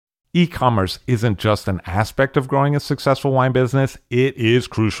E-commerce isn't just an aspect of growing a successful wine business, it is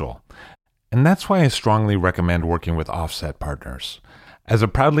crucial. And that's why I strongly recommend working with Offset Partners. As a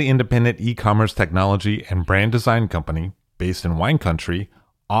proudly independent e-commerce technology and brand design company based in wine country,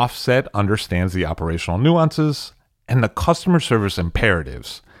 Offset understands the operational nuances and the customer service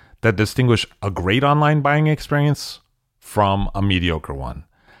imperatives that distinguish a great online buying experience from a mediocre one.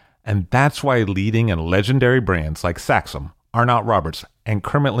 And that's why leading and legendary brands like Saxum, Arnott Roberts, and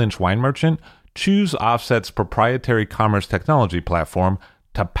Kermit Lynch Wine Merchant choose Offset's proprietary commerce technology platform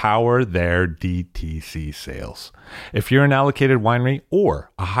to power their DTC sales. If you're an allocated winery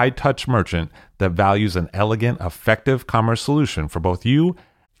or a high-touch merchant that values an elegant, effective commerce solution for both you,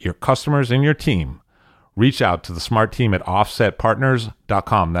 your customers, and your team, reach out to the smart team at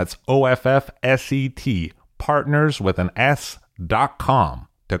offsetpartners.com. That's OFFSET, partners with an S.com,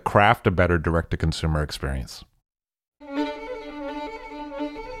 to craft a better direct-to-consumer experience.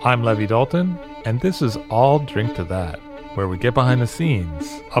 I'm Levi Dalton, and this is All Drink to That, where we get behind the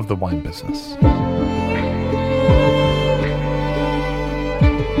scenes of the wine business.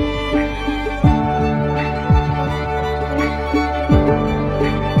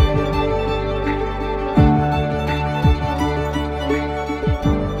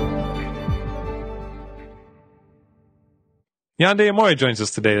 Yande Amore joins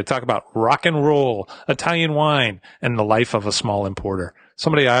us today to talk about rock and roll, Italian wine, and the life of a small importer.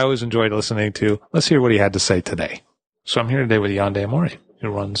 Somebody I always enjoyed listening to. Let's hear what he had to say today. So I'm here today with Yande Amore, who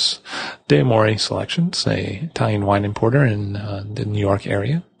runs De Amore Selections, a Italian wine importer in the New York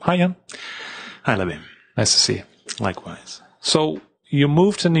area. Hi, Jan. Hi, Levi. Nice to see you. Likewise. So you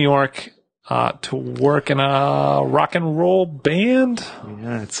moved to New York to work in a rock and roll band?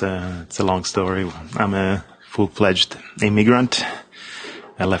 Yeah, it's a long story. I'm a full-fledged immigrant.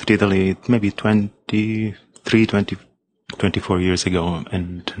 I left Italy maybe 24 years ago,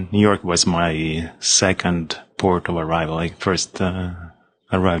 and New York was my second port of arrival. I first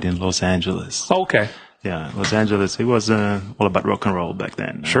arrived in Los Angeles. Oh, okay. Yeah, Los Angeles. It was all about rock and roll back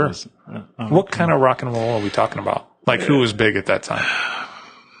then. Sure. What kind of rock and roll are we talking about? Like, who was big at that time?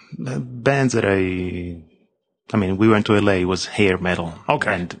 The bands that we went to LA, it was hair metal.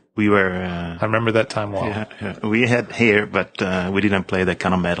 Okay. And we were... I remember that time well. Yeah, we had hair, but we didn't play that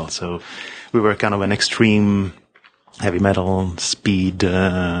kind of metal. So we were kind of an extreme heavy metal, speed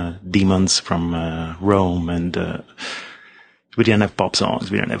demons from Rome, and we didn't have pop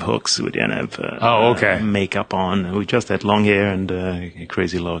songs, we didn't have hooks, we didn't have makeup on. We just had long hair and a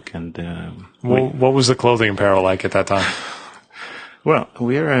crazy look. And what was the clothing apparel like at that time? Well,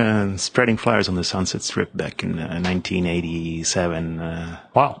 we were spreading flyers on the Sunset Strip back in 1987.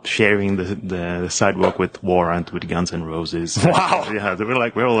 Wow. Sharing the sidewalk with Warrant, with Guns N' Roses. Wow. Yeah,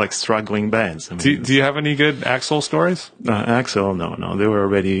 we're all like struggling bands. I mean, do you have any good Axl stories? Axl, no. They were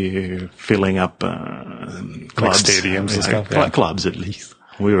already filling up clubs. Like stadiums and stuff? Yeah. Clubs, at least.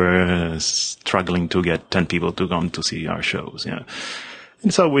 We were struggling to get 10 people to come to see our shows, yeah.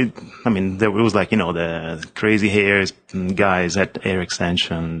 And so there was like, the crazy hairs guys had hair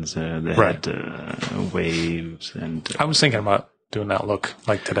extensions, they had waves, and I was thinking about doing that look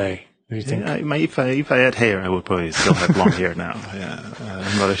like today. Do you think? If I had hair, I would probably still have long hair now. Yeah,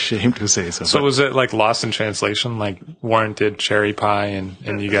 I'm not ashamed to say so. So was it like lost in translation? Like Warren did cherry pie,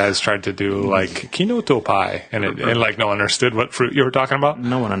 and you guys tried to do like kinoto pie, and like no one understood what fruit you were talking about?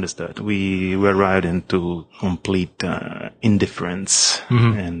 No one understood. We were right into complete indifference,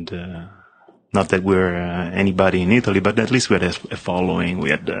 and not that we're anybody in Italy, but at least we had a following.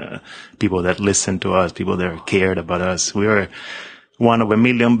 We had people that listened to us, people that cared about us. We were one of a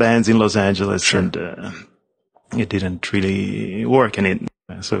million bands in Los Angeles, sure. And it didn't really work.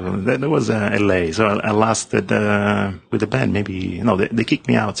 So that was LA. So I lasted with the band they kicked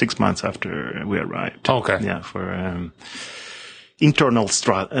me out 6 months after we arrived. Okay. Yeah, for internal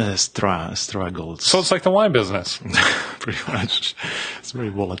struggles. So it's like the wine business. Pretty much. It's very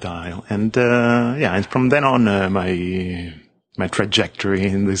volatile. And and from then on my trajectory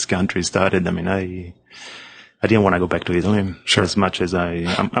in this country started. I didn't want to go back to Italy, sure. As much as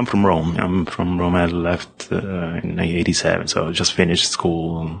I'm from Rome. I'm from Rome. I left in 87, so I just finished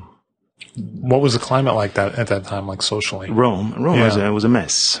school. What was the climate like that at that time, like socially? Rome was a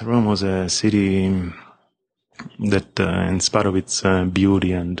mess. Rome was a city that, in spite of its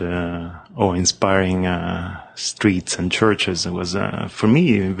beauty and awe-inspiring streets and churches, it was for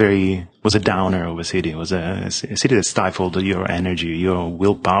me was a downer of a city. It was a city that stifled your energy, your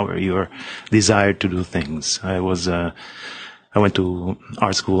willpower, your desire to do things. I went to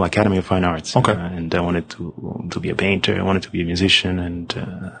art school, Academy of Fine Arts, okay. And I wanted to be a painter. I wanted to be a musician, and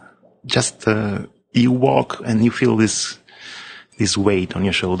you walk and you feel this this weight on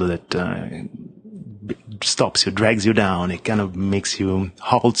your shoulder that stops you, drags you down. It kind of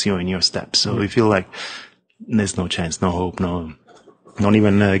halts you in your steps. So you feel like there's no chance, no hope, not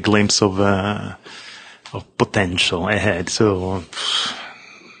even a glimpse of potential ahead. So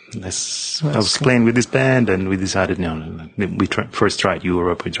I was playing with this band, and we decided, we first tried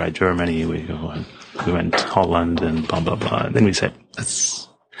Europe, we tried Germany, we went Holland and blah blah blah. And then we said, let's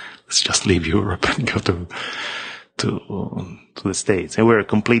just leave Europe and go to the States. And we were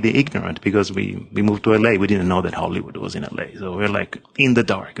completely ignorant because we moved to LA. We didn't know that Hollywood was in LA. So we were like in the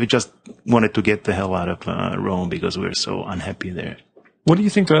dark. We just wanted to get the hell out of Rome because we were so unhappy there. What do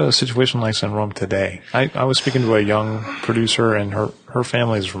you think the situation like in Rome today? I was speaking to a young producer, and her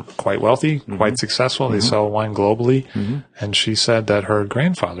family is quite wealthy, quite successful. They sell wine globally. And she said that her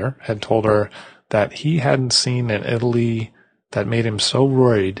grandfather had told her that he hadn't seen an Italy that made him so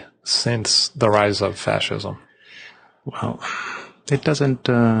worried since the rise of fascism. Well, it doesn't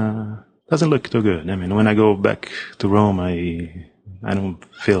look too good. I mean, when I go back to Rome, I don't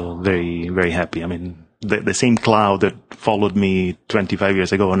feel very, very happy. I mean, the same cloud that followed me 25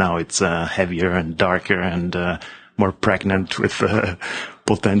 years ago, now it's heavier and darker and more pregnant with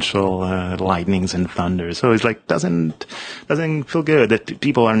potential lightnings and thunder. So it's like doesn't feel good. That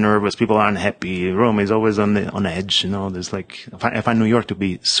people are nervous, people aren't happy. Rome is always on edge. There's like I find New York to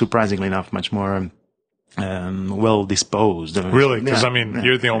be surprisingly enough much more well disposed. Really? Because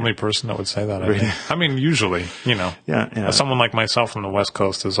you're the only person that would say that. I mean, usually, someone like myself from the West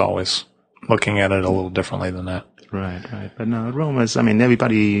Coast is always looking at it a little differently than that. Right. But no, Rome is,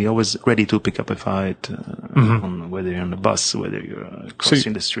 everybody always ready to pick up a fight, whether you're on the bus, whether you're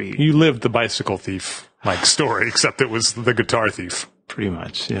crossing the street. You lived the bicycle thief story, except it was the guitar thief. Pretty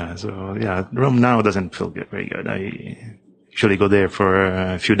much, yeah. So, yeah, Rome now doesn't feel very good. I usually go there for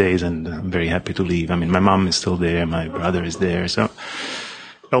a few days and I'm very happy to leave. I mean, my mom is still there, my brother is there, so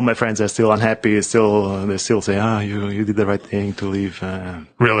all my friends are still unhappy. They still say, you did the right thing to leave.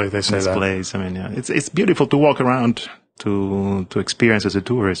 Really, they say this that place. I mean, yeah, it's beautiful to walk around, to experience as a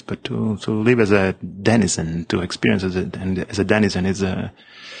tourist, but to live as a denizen, to experience as a denizen is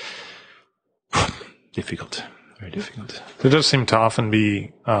difficult, very difficult. There does seem to often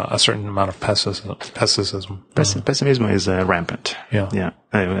be a certain amount of pessimism. Pessimism is rampant. Yeah.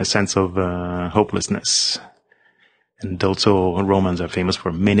 A sense of hopelessness. And also, Romans are famous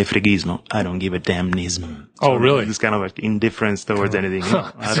for menefregismo. I don't give a damnism. Oh, really? This kind of like indifference towards anything.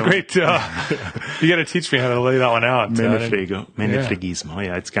 That's great. You got to teach me how to lay that one out. Menefregismo.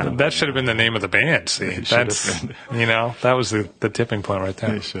 Yeah, it's kind of. That should have been the name of the band. See, that's that was the tipping point right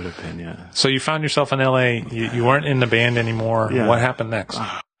there. It should have been. Yeah. So you found yourself in LA. You weren't in the band anymore. Yeah. What happened next?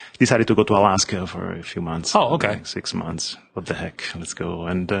 Decided to go to Alaska for a few months. Oh, okay. 6 months. What the heck? Let's go.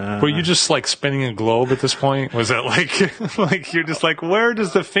 And were you just spinning a globe at this point? Was it like you're just where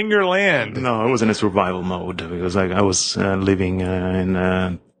does the finger land? No, I was in a survival mode because I was living in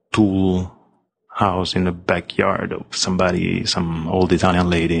a tool house in the backyard of some old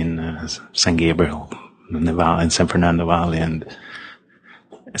Italian lady in San Gabriel, in San Fernando Valley and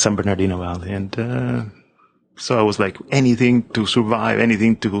San Bernardino Valley, and so I was like, anything to survive,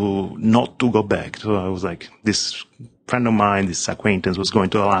 anything to not to go back. So I was like, this friend of mine, this acquaintance was going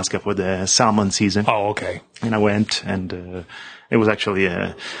to Alaska for the salmon season. Oh, okay. And I went, and it was actually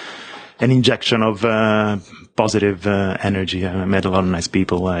an injection of positive energy. I met a lot of nice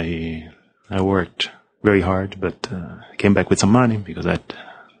people. I worked very hard, but I came back with some money because I had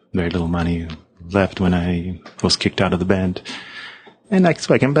very little money left when I was kicked out of the band. And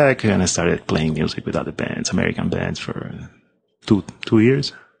so I came back and I started playing music with other bands, American bands, for 3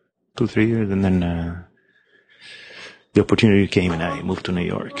 years. And then the opportunity came and I moved to New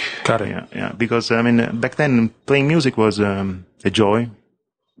York. Got it. Yeah. Because, back then playing music was a joy,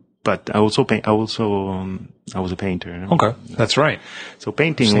 but I was a painter. Okay. That's right. So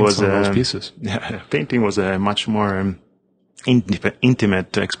painting was, those pieces. Painting was a much more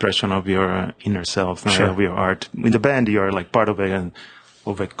intimate expression of your inner self, of your art. In the band, you're like part of a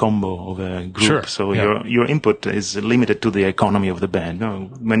combo, of a group. Sure. So your input is limited to the economy of the band.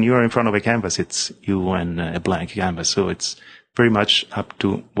 No, when you're in front of a canvas, it's you and a blank canvas. So it's very much up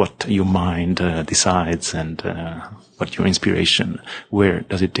to what your mind decides and what your inspiration, where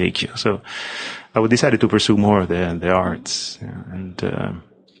does it take you. So I decided to pursue more of the arts and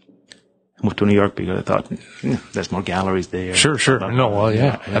moved to New York because I thought there's more galleries there. Sure.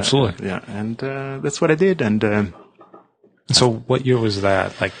 Absolutely. Yeah, and that's what I did. And so what year was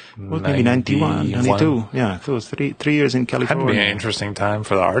that? Maybe 91, 92. Yeah, so it was three years in California. That'd be an interesting time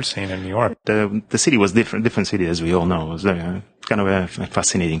for the art scene in New York. The city was different city, as we all know. It was kind of a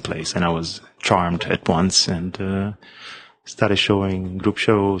fascinating place, and I was charmed at once. And started showing group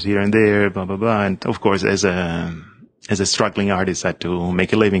shows here and there, blah, blah, blah. And of course, as a struggling artist, I had to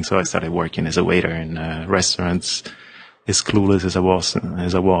make a living. So I started working as a waiter in restaurants, as clueless as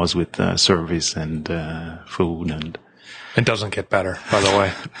I was with service and food. And it doesn't get better, by the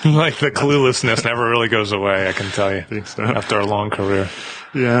way. Like the cluelessness never really goes away, I can tell you, so. After a long career.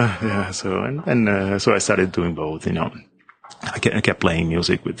 Yeah. So, so I started doing both, I kept playing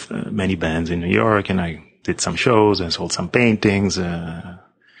music with many bands in New York, and I did some shows and sold some paintings. And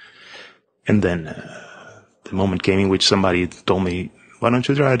then the moment came in which somebody told me, why don't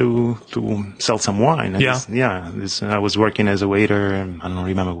you try to sell some wine? And I was working as a waiter, I don't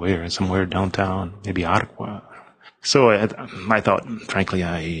remember where, somewhere downtown, maybe Arqua. So I thought, frankly,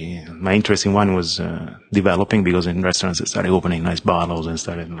 my interest in wine was developing, because in restaurants I started opening nice bottles and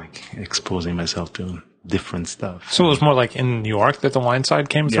started exposing myself to different stuff. So it was more like in New York that the wine side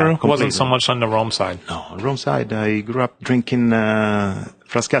came through? It wasn't so much on the Rome side? No, on the Rome side, I grew up drinking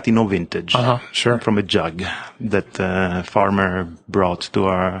Frascati No Vintage from a jug that farmer brought to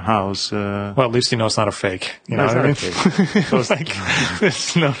our house. Well, at least it's not a fake. You know what I mean?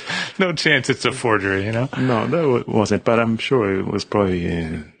 There's no chance it's a forgery, No, that wasn't, but I'm sure it was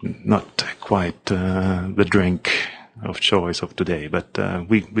probably not quite the drink of choice of today. But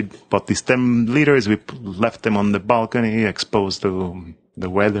we bought these 10 liters, we left them on the balcony, exposed to the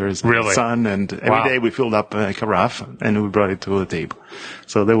weather, the sun, and every day we filled up a carafe and we brought it to the table.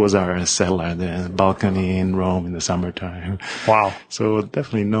 So that was our cellar, the balcony in Rome in the summertime. Wow. So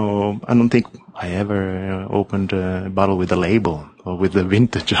definitely I don't think I ever opened a bottle with a label or with the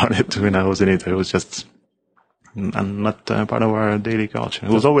vintage on it when I was in Italy. It was just not part of our daily culture.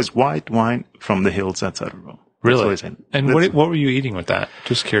 It was always white wine from the hills outside of Rome. Really? And what were you eating with that?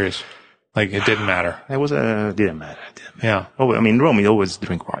 Just curious. Like, it didn't matter. It was didn't matter. Yeah. Oh, I mean, Rome, you always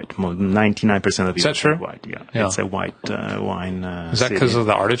drink white. 99% of Is that true? White. Yeah. It's a white wine. Is that because of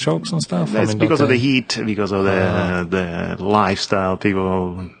the artichokes and stuff? That's because of the heat, because of the lifestyle.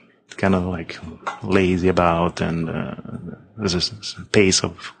 People kind of lazy about, and there's a pace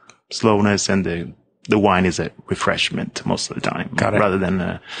of slowness, and the wine is a refreshment most of the time, rather than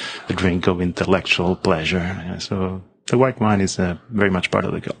a drink of intellectual pleasure. So the white wine is very much part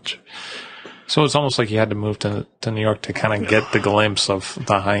of the culture. So it's almost like you had to move to New York to kind of get the glimpse of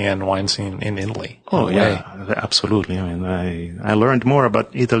the high-end wine scene in Italy. Oh, yeah, absolutely. I mean, I learned more about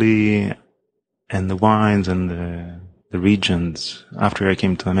Italy and the wines and the regions after I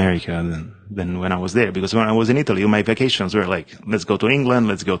came to America than when I was there. Because when I was in Italy, my vacations were like, let's go to England,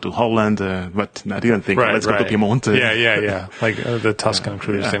 let's go to Holland, but I didn't think, let's go to Piemonte. Yeah. Like the Tuscan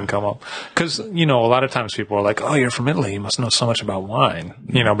cruise didn't come up. Because, a lot of times people are like, oh, you're from Italy, you must know so much about wine.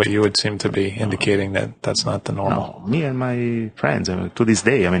 But you would seem to be indicating that that's not the normal. No, me and my friends, to this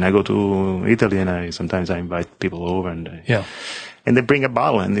day, I go to Italy and sometimes I invite people over and they bring a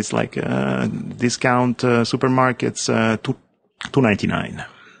bottle, and it's like discount supermarkets, $2.99,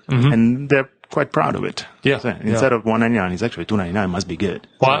 and they're quite proud of it. Yeah. So instead of $1.99, it's actually $2.99. Must be good.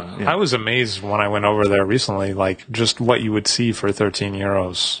 Well, so, I was amazed when I went over there recently, just what you would see for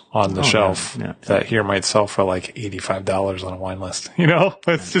 €13 on the shelf that here might sell for $85 on a wine list.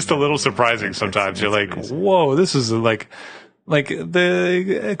 It's just a little surprising sometimes. You're like, whoa, this is like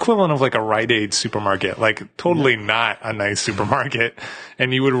the equivalent of a Rite Aid supermarket, totally not a nice supermarket.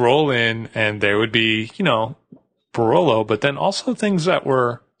 And you would roll in and there would be, Barolo, but then also things that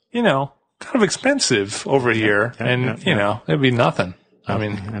were, kind of expensive over here. It'd be nothing. I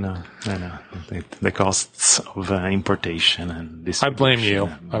know. The costs of importation and this. I blame you.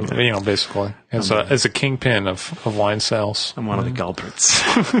 Basically, as a kingpin of wine sales. I'm one of the culprits.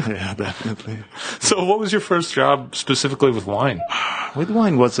 Yeah, definitely. So, what was your first job specifically with wine? With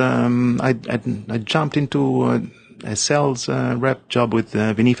wine was I jumped into a sales rep job with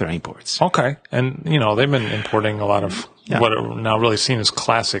Vinifera Imports. Okay, and they've been importing a lot of what are now really seen as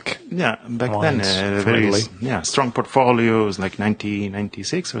classic. Yeah, back then, very strong portfolios, like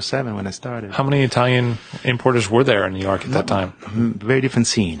 1996 or 7 when I started. How many Italian importers were there in New York at that time? Very different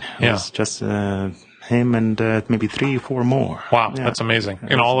scene. It was just him and maybe 3 or 4 more. Wow, that's amazing.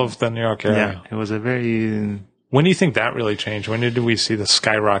 In all of the New York area. Yeah, it was a very... When do you think that really changed? When did we see the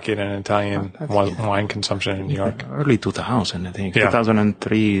skyrocket in Italian wine consumption in New York? Early 2000, I think.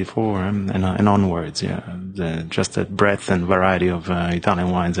 2003, 4, and onwards, just the breadth and variety of Italian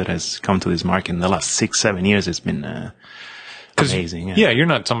wines that has come to this market in the last 6-7 years has been amazing. Yeah, you're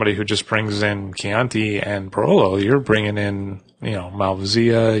not somebody who just brings in Chianti and Barolo. You're bringing in,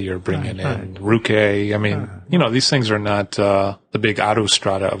 Malvasia, you're bringing in Rucche. I mean, these things are not the big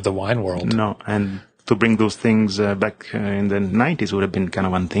autostrada of the wine world. No, and... to bring those things back in the 90s would have been kind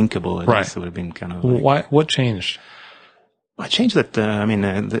of unthinkable. It would have been kind of what changed? I changed that.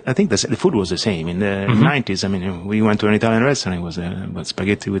 I think the food was the same in the 90s. I mean, we went to an Italian restaurant. It was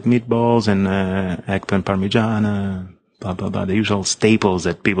spaghetti with meatballs and eggplant parmigiana, blah blah blah. The usual staples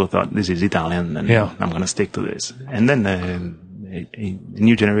that people thought this is Italian, and I'm going to stick to this. And then a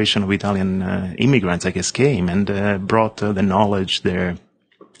new generation of Italian immigrants, I guess, came and brought the knowledge, their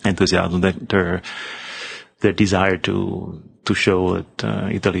enthusiasm, their desire to show that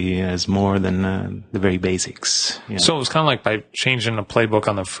Italy has more than the very basics. Yeah. So it was kind of like by changing the playbook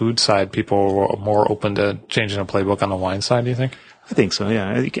on the food side, people were more open to changing the playbook on the wine side, do you think? I think so,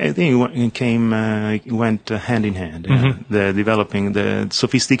 yeah. I think it went hand in hand. The developing the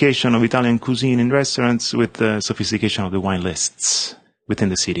sophistication of Italian cuisine in restaurants with the sophistication of the wine lists within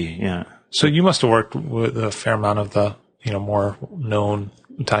the city, yeah. So you must have worked with a fair amount of the, more known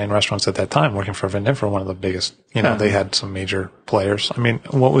Italian restaurants at that time, working for Vendinfra, one of the biggest, they had some major players. I mean,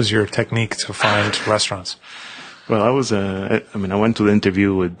 what was your technique to find restaurants? Well, I went to the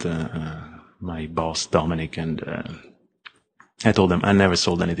interview with my boss, Dominic, and I told him I never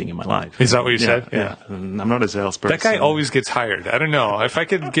sold anything in my life. Is that what you said? Yeah. I'm not a salesperson. That guy always gets hired. I don't know. If I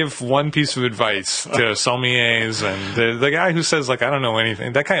could give one piece of advice to sommeliers and the guy who says, like, I don't know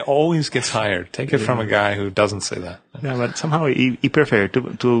anything, that guy always gets hired. Take it from a guy who doesn't say that. Yeah, but somehow he preferred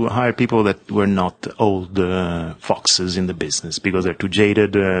to hire people that were not old foxes in the business because they're too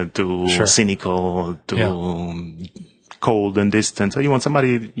jaded, too cynical, too cold and distant. So you want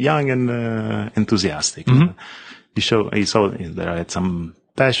somebody young and enthusiastic. He saw that I had some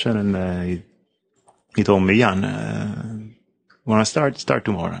passion, and he told me, Jan, when I start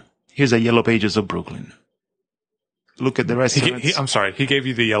tomorrow. Here's a Yellow Pages of Brooklyn. Look at the restaurants. I'm sorry, he gave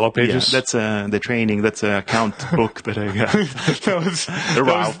you the Yellow Pages? Yeah, that's the training, that's a account book that I got.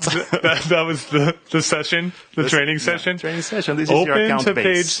 that was the session, training session? Training session. This is your account Open to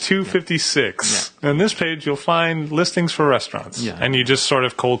page 256. Yeah. On this page, you'll find listings for restaurants. Yeah. And you just sort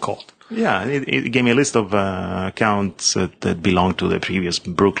of cold. Yeah, it gave me a list of accounts that belonged to the previous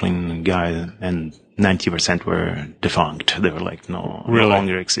Brooklyn guy, and 90% were defunct. They were like no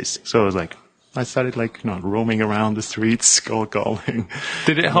longer existing. So I was like, I started roaming around the streets, cold calling.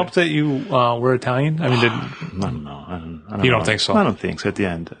 Did it help that you were Italian? I mean, No, I don't. You don't think so? I don't think so. At the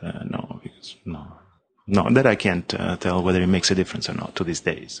end, no, because no, that I can't tell whether it makes a difference or not to these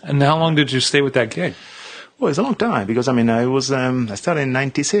days. And how long did you stay with that gig? Well, it's a long time because I started in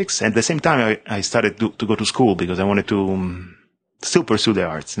 '96. At the same time, I started to go to school because I wanted to still pursue the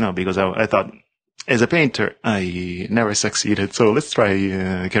arts. Because I thought, as a painter, I never succeeded. So let's try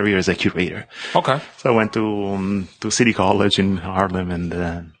a career as a curator. Okay. So I went to City College in Harlem,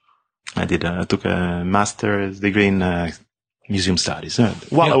 and I took a master's degree in museum studies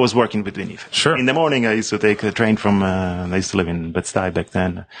while I was working with Vendinfra. Sure. In the morning, I used to take a train from. I used to live in Bed-Stuy back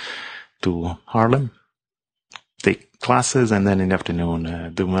then, to Harlem. Take classes, and then in the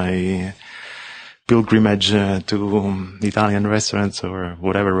afternoon do my pilgrimage to Italian restaurants or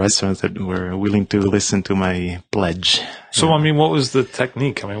whatever restaurants that were willing to listen to my pledge. So, what was the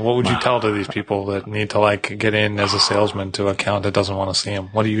technique? What would you tell to these people that need to get in as a salesman to an account that doesn't want to see them?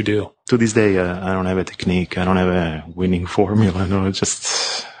 What do you do? To this day, I don't have a technique. I don't have a winning formula. No,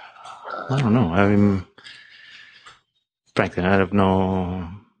 I don't know. Frankly, I have no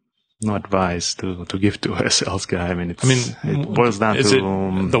advice to give to a sales guy. It boils down to... Is it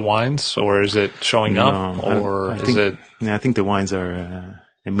the wines, or is it showing up, or is it... Yeah, I think the wines are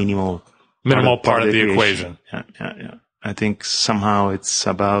a minimal part of the equation. Yeah. I think somehow it's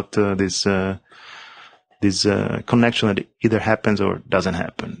about this connection that either happens or doesn't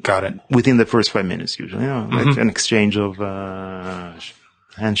happen. Got it. Within the first 5 minutes, usually. Like an exchange of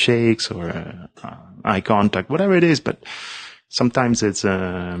handshakes or eye contact, whatever it is, but... Sometimes it's...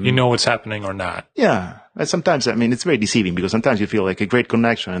 you know what's happening or not. Yeah. Sometimes, it's very deceiving because sometimes you feel like a great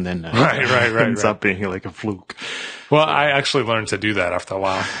connection and then right. ends up being like a fluke. Well, I actually learned to do that after a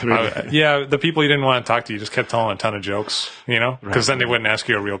while. Really? The people you didn't want to talk to, you just kept telling a ton of jokes, because then they wouldn't ask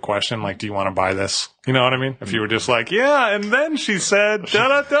you a real question like, do you want to buy this? You know what I mean? If you were just like, yeah, and then she said,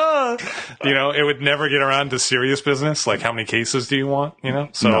 da-da-da. It would never get around to serious business, like how many cases do you want,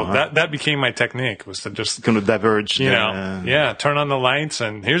 So that became my technique, was to just... Kind of diverge. Turn on the lights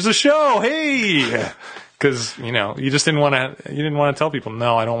and here's the show, hey! Because, you just didn't want to tell people,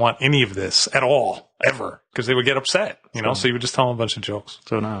 no, I don't want any of this at all, ever. Because they would get upset, so you would just tell them a bunch of jokes.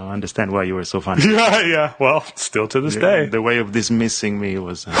 So now I understand why you were so funny. Yeah. Well, still to this day. The way of dismissing me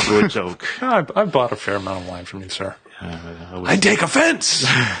was a good joke. I bought a fair amount of wine from you, sir. I take offense!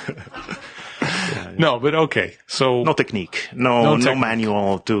 No, but okay. So no technique. No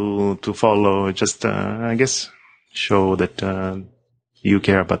manual to follow. Just, I guess, show that you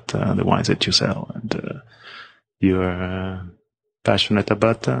care about the wines that you sell, and you're passionate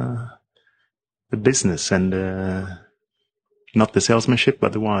about the business and not the salesmanship,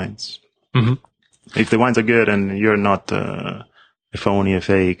 but the wines. Mm-hmm. If the wines are good and you're not a phony, a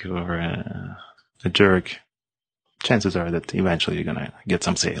fake, or a jerk, chances are that eventually you're gonna get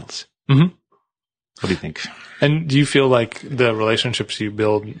some sales. Mm-hmm. What do you think? And do you feel like the relationships you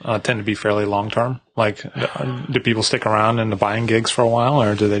build tend to be fairly long term? Like, do people stick around in the buying gigs for a while,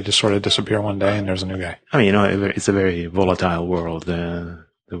 or do they just sort of disappear one day and there's a new guy? I mean, it's a very volatile world, the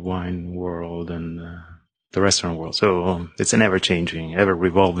wine world and the restaurant world. So it's an ever-changing,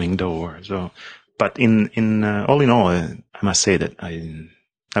 ever-revolving door. So, but in all, I must say that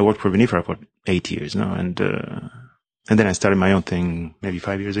I worked for Vinifera for 8 years now, and then I started my own thing maybe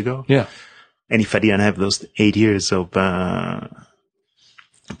 5 years ago. Yeah. And if I didn't have those 8 years of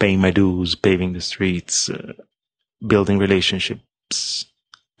paying my dues, paving the streets, building relationships,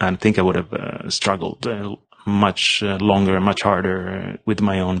 I think I would have struggled much longer and much harder with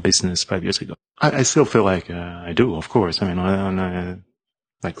my own business 5 years ago. I still feel like I do, of course. I mean, on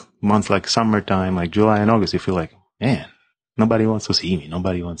like months like summertime, like July and August, you feel like, man, nobody wants to see me.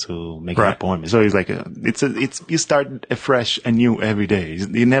 Nobody wants to make an appointment. So it's like you start afresh and new every day.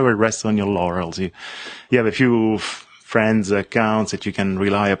 You never rest on your laurels. You have a few friends, accounts that you can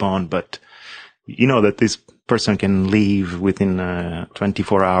rely upon, but you know that this person can leave within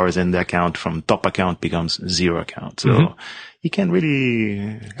 24 hours and the account from top account becomes zero account. So you can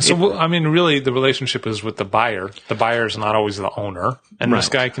really... So, I mean, really the relationship is with the buyer. The buyer is not always the owner. And this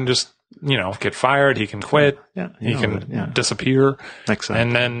guy can just, get fired. He can quit. He can disappear. Exactly.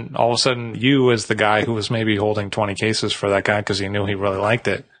 And then all of a sudden you, as the guy who was maybe holding 20 cases for that guy because he knew he really liked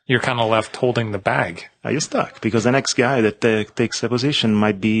it, you're kind of left holding the bag. You're stuck because the next guy that takes a position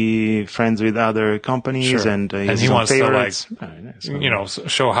might be friends with other companies and he wants favorites. to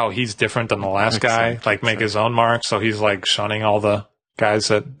show how he's different than the last guy, make his own mark. So he's like shunning all the guys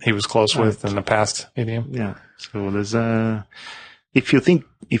that he was close with in the past idiom. Yeah. So there's if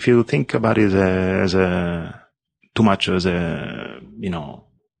you think about it as a too much as a,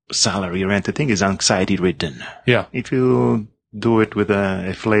 salary oriented thing, is anxiety ridden. Yeah. If you do it with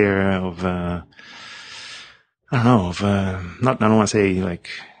a flair of, I don't want to say like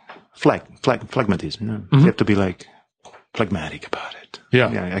phlegmatism. You have to be like phlegmatic about it.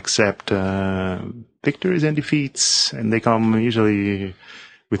 Yeah. Accept, victories and defeats, and they come usually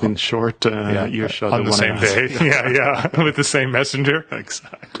within short, earshot on the same day. With the same messenger.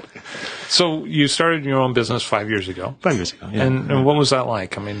 Exactly. So you started your own business 5 years ago. 5 years ago. Yeah. And what was that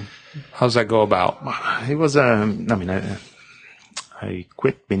like? I mean, how's that go about? It was, I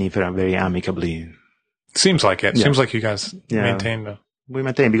quit Vinifera very amicably. Seems like it. Seems like you guys maintained We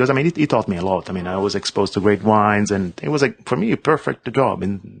maintained because, it taught me a lot. I was exposed to great wines and it was for me, a perfect job.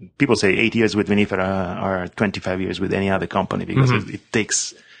 And people say 8 years with Vinifera are 25 years with any other company because it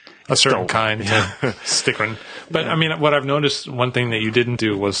takes a certain kind to stick on. But what I've noticed, one thing that you didn't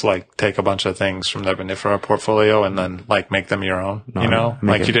do was take a bunch of things from the Vinifera portfolio and then make them your own, you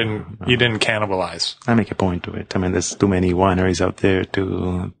didn't cannibalize. I make a point to it. There's too many wineries out there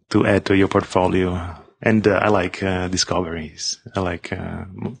to add to your portfolio. And I like discoveries. I like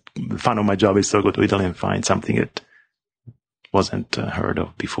the fun of my job is to go to Italy and find something that wasn't heard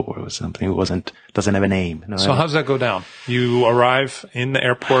of before. It was something doesn't have a name. So how does that go down? You arrive in the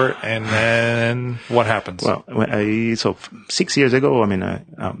airport, and then what happens? Well, 6 years ago,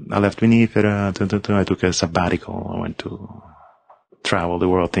 I left Vinifera. I took a sabbatical. I went to travel the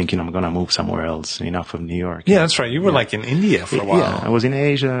world thinking I'm going to move somewhere else, enough of New York. Yeah, that's right. You were in India for a while. Yeah, I was in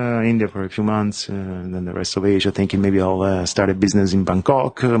Asia, India for a few months, and then the rest of Asia thinking maybe I'll start a business in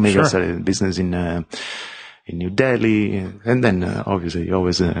Bangkok, maybe I'll start a business in New Delhi. And then, obviously, you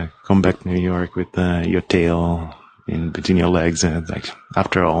always come back to New York with your tail in between your legs. And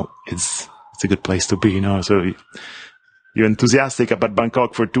after all, it's a good place to be, So you're enthusiastic about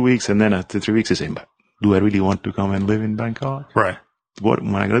Bangkok for 2 weeks, and then after 3 weeks you say, but do I really want to come and live in Bangkok? Right. What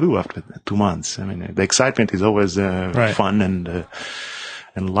am I going to do after 2 months? The excitement is always fun and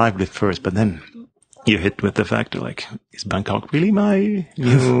lively at first, but then you hit with the fact of is Bangkok really my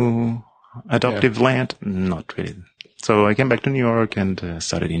new adoptive land? Not really. So I came back to New York and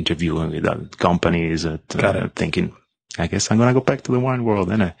started interviewing with other companies, thinking, I guess I'm going to go back to the wine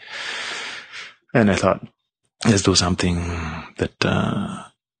world. And I thought, let's do something that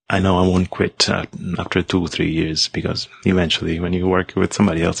I know I won't quit after 2-3 years, because eventually when you work with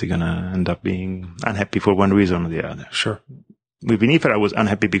somebody else, you're going to end up being unhappy for one reason or the other. Sure. With Vinifera, I was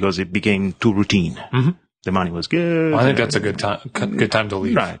unhappy because it became too routine. Mm-hmm. The money was good. Well, I think that's a good time to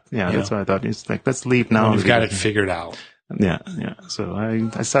leave. Right. Yeah. That's what I thought. It's let's leave now. When you've got it figured out. Yeah. Yeah. So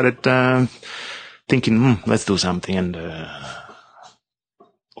I started thinking, let's do something. And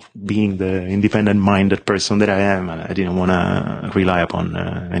being the independent-minded person that I am, I didn't want to rely upon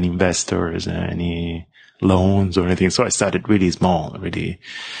any investors, any loans or anything. So I started really small.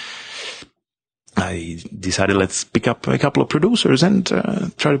 I decided let's pick up a couple of producers and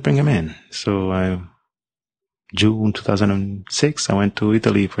try to bring them in. So June 2006, I went to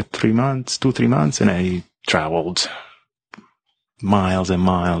Italy for 3 months, and I traveled miles and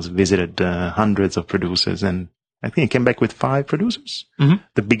miles, visited hundreds of producers, and I think I came back with 5 producers. Mm-hmm.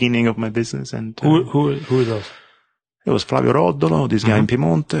 The beginning of my business. And who are those? It was Flavio Roddolo, this guy in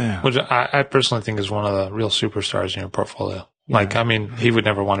Piemonte. Which I personally think is one of the real superstars in your portfolio. Yeah. Like, I mean, he would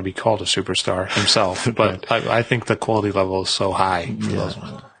never want to be called a superstar himself, but right. I think the quality level is so high for those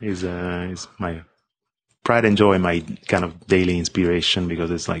ones. He's my pride and joy, my kind of daily inspiration,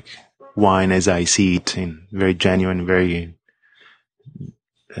 because it's like wine as I see it, in very genuine, very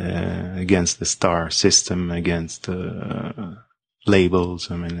against the star system, against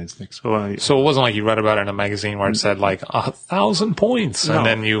labels. I mean, it's like so it wasn't like you read about it in a magazine where it said like 1,000 points, and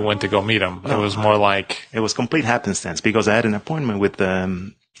then you went to go meet him. No, it was more like it was complete happenstance, because I had an appointment with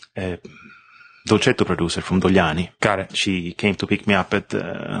a Dolcetto producer from Dogliani. Got it. She came to pick me up at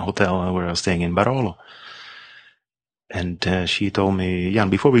the hotel where I was staying in Barolo. And she told me, Jan,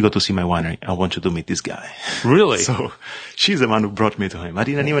 before we go to see my winery, I want you to meet this guy. Really? So she's the one who brought me to him. I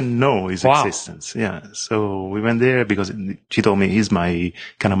didn't even know his existence. Yeah. So we went there because she told me he's my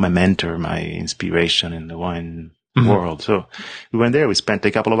mentor, my inspiration in the wine world. So we went there. We spent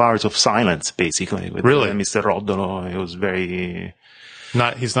a couple of hours of silence, basically, with Mr. Roddolo. It was very...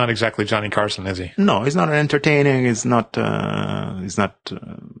 He's not exactly Johnny Carson, is he? No, he's not entertaining. He's not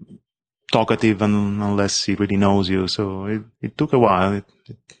talkative unless he really knows you. So it took a while.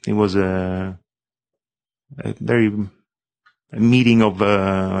 It was a meeting of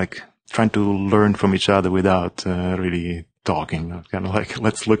like trying to learn from each other without really talking. Kind of like,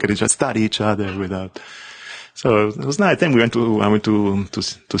 let's look at each other, study each other without. So it was nice. Then I went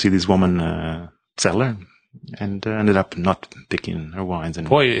to see this woman cellar. And ended up not picking her wines. And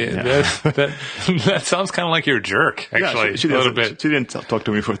boy, that sounds kind of like you're a jerk, actually. Yeah, a little bit. She didn't talk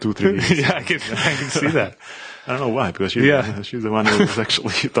to me for 2-3 weeks. Yeah, I can see that. I don't know why, because she's the one who was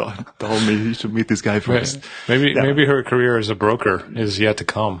actually told me you should meet this guy first. Maybe her career as a broker is yet to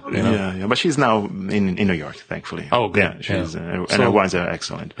come. You know? Yeah. But she's now in New York, thankfully. Oh, good. Yeah, she's and her wines are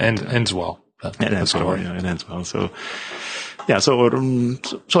excellent. Ends well. It ends well. So. Yeah, so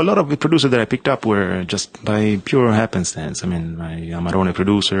a lot of the producers that I picked up were just by pure happenstance. I mean, my Amarone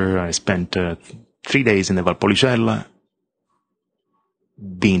producer, I spent 3 days in the Valpolicella,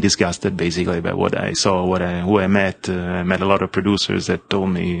 being disgusted basically by what I saw, who I met. I met a lot of producers that told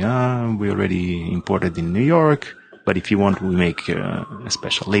me, we already imported in New York, but if you want, we make a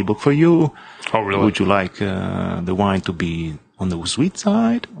special label for you. Oh, really? Would you like the wine to be on the sweet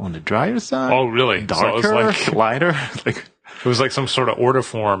side, on the drier side? Oh, really? Darker, so it was like, lighter? It was like some sort of order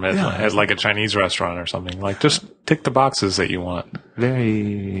form at like a Chinese restaurant or something. Like, just tick the boxes that you want.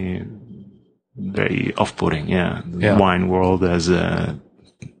 Very, very off-putting, yeah. The wine world as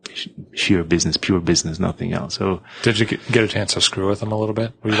sheer business, pure business, nothing else. So, did you get a chance to screw with them a little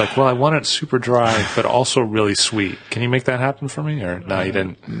bit? Were you like, well, I want it super dry, but also really sweet. Can you make that happen for me? Or no, you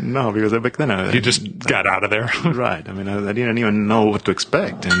didn't? No, because back then you just got out of there. Right. I mean, I didn't even know what to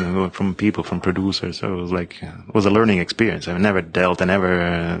expect, and from people, from producers. So it was like, it was a learning experience. I never dealt, I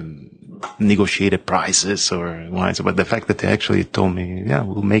never negotiated prices or wines, but the fact that they actually told me, yeah,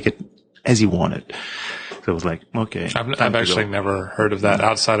 we'll make it as you want it. So it was like, okay. I've actually never heard of that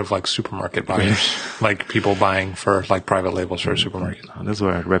outside of like supermarket buyers, like people buying for like private labels for a supermarket. Those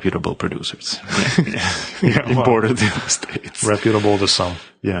were reputable producers. Imported in the States. Reputable to some.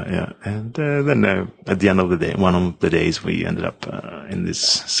 Yeah. And then at the end of the day, one of the days we ended up in this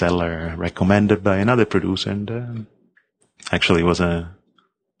cellar recommended by another producer, and actually it was a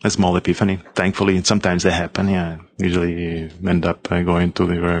small epiphany. Thankfully, sometimes they happen. Yeah, usually you end up going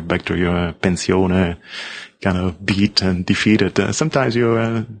back to your pensione, kind of beat and defeated. Sometimes you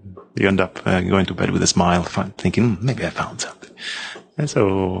end up going to bed with a smile, thinking maybe I found something. And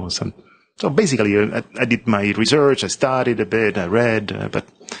so basically, I did my research. I studied a bit. I read, but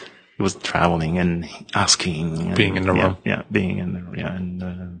it was traveling and asking, being in the room. Yeah, being in the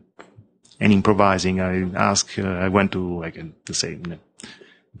room, and improvising. I went to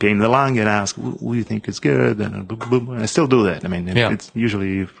Game the Lang and ask, who do you think is good? And I still do that. I mean, it's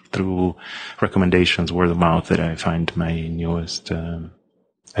usually through recommendations, word of mouth, that I find my newest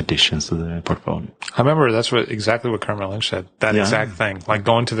additions to the portfolio. I remember that's exactly what Carmen Lynch said. That exact thing. Like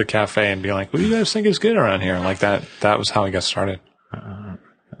going to the cafe and being like, who do you guys think is good around here? Like that was how he got started.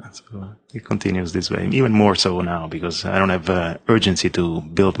 so it continues this way, even more so now because I don't have urgency to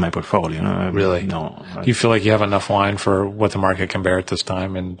build my portfolio. You know? Really? No. Do you feel like you have enough wine for what the market can bear at this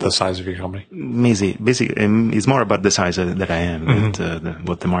time and the size of your company? Basically, it's more about the size that I am and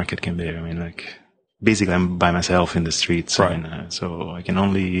what the market can bear. I mean, like, basically I'm by myself in the streets. Right. And, so I can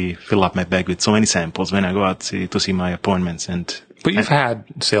only fill up my bag with so many samples when I go out to see my appointments But you've had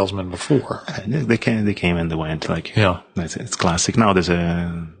salesmen before. They came and they went. Like, Yeah. It's classic. Now there's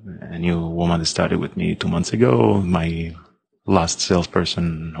a new woman that started with me 2 months ago. My last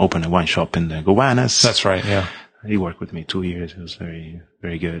salesperson opened a wine shop in the Gowanus. That's right. Yeah. He worked with me 2 years. It was very,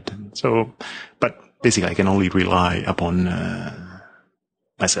 very good. So, but basically I can only rely upon,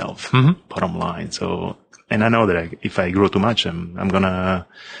 myself, bottom line. So, and I know that if I grow too much, I'm gonna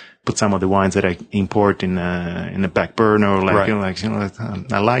put some of the wines that I import in the back burner, like,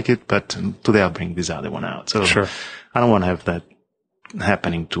 right. I like it, but today I'll bring this other one out. So sure. I don't want to have that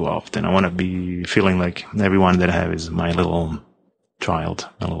happening too often. I want to be feeling like everyone that I have is my little child,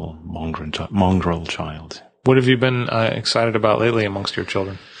 my little mongrel child. What have you been excited about lately amongst your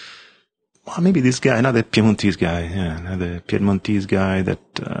children? Well, maybe this guy, another Piedmontese guy, that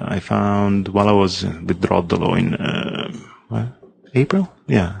I found while I was with Roddolo in April.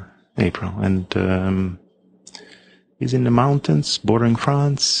 Yeah, April, and he's in the mountains bordering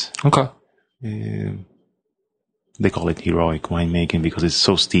France. Okay. They call it heroic winemaking because it's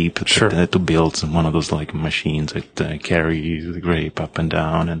so steep Sure. to build one of those like machines that carry the grape up and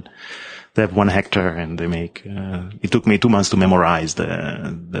down, and they have 1 hectare and they make. It took me 2 months to memorize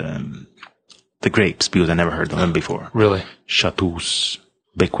the grapes because I never heard of them before. Really? Chateau's,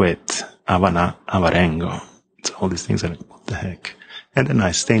 Bequet, Havana, Avarengo. It's all these things. What the heck? And a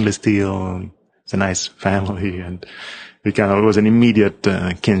nice stainless steel. It's a nice family, and it was an immediate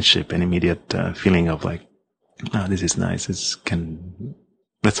kinship, an immediate feeling of like, this is nice. Let's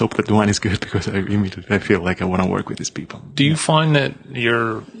hope that the wine is good because I feel like I want to work with these people. Do you find that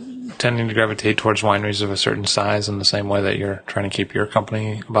you're tending to gravitate towards wineries of a certain size in the same way that you're trying to keep your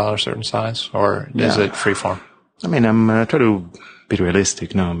company about a certain size, or is it freeform? I mean, I'm trying to be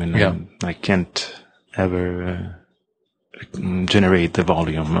realistic. No, I mean, I can't ever generate the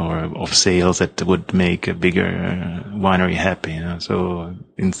volume of sales that would make a bigger winery happy. You know? So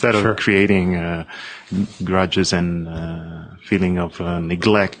instead of creating grudges and feeling of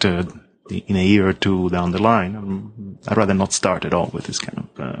neglect in a year or two down the line, I'd rather not start at all with this kind of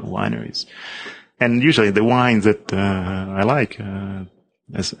wineries. And usually the wines that I like,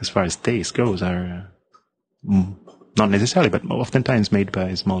 as far as taste goes, are not necessarily, but oftentimes made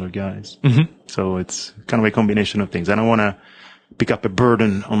by smaller guys. Mm-hmm. So it's kind of a combination of things. I don't want to pick up a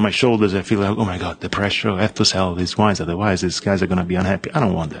burden on my shoulders. I feel like, oh my God, the pressure. I have to sell these wines. Otherwise, these guys are going to be unhappy. I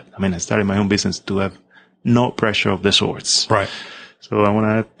don't want that. I mean, I started my own business to have no pressure of the sorts. Right. So I want to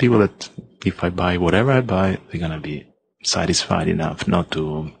have people that if I buy whatever I buy, they're going to be satisfied enough not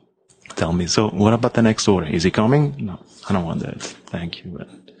to tell me, so what about the next order? Is it coming? No, I don't want that. Thank you. But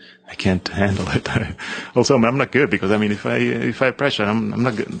I can't handle it. Also, I'm not good because, I mean, if I have pressure, I'm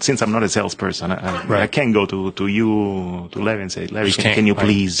not good. Since I'm not a salesperson, I can't go to you, to Levi and say, Levi, can you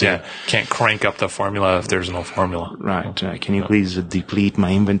please? Can't crank up the formula if there's no formula. Right. Can you please deplete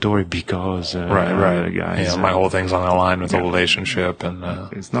my inventory because, right. Guys. Yeah, my whole thing's on the line with the relationship, and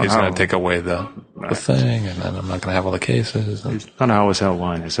he's going to take away the thing, and then I'm not going to have all the cases. It's not how I sell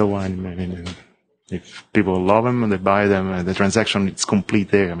wine. I sell wine, I mean, if people love them and they buy them, the transaction, it's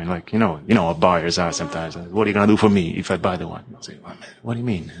complete there. I mean, like, you know what buyers are sometimes. What are you going to do for me if I buy the wine? I say, what do you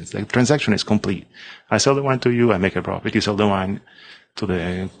mean? It's like, the transaction is complete. I sell the wine to you, I make a profit. You sell the wine to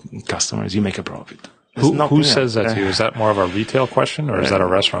the customers, you make a profit. Who says that to you? Is that more of a retail question or is that a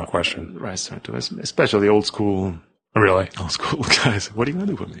restaurant question? Restaurant, especially old school. Really? Old school guys. What are you going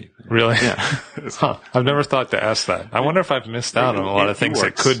to do for me? Really? Yeah. Huh. I've never thought to ask that. I wonder if I've missed out on a lot of things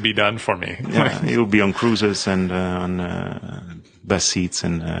that could be done for me. Yeah, you'll be on cruises and on best seats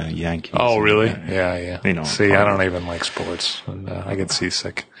and Yankees. Oh, really? Yeah. You know, see, I don't even like sports, and I get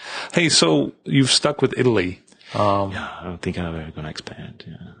seasick. Hey, so you've stuck with Italy. I don't think I'm ever going to expand.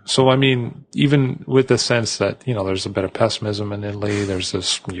 Yeah. So, I mean, even with the sense that, there's a bit of pessimism in Italy, there's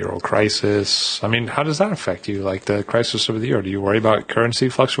this euro crisis. I mean, how does that affect you? Like the crisis of the euro? Do you worry about currency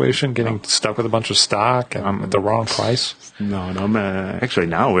fluctuation, getting stuck with a bunch of stock and at the wrong price? No. I'm actually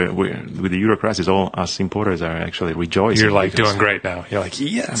now we're with the euro crisis, all us importers are actually rejoicing. You're like doing great now. You're like,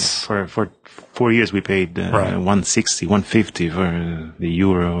 yes. For 4 years we paid 160, 150 for the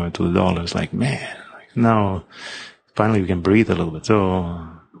euro to the dollar. It's like, man. Now, finally we can breathe a little bit. So,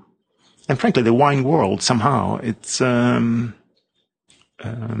 and frankly, the wine world, somehow, it's,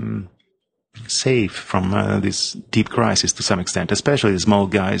 safe from this deep crisis to some extent, especially the small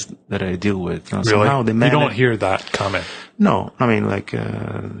guys that I deal with. Really? Somehow they You don't hear that comment. No, I mean, like,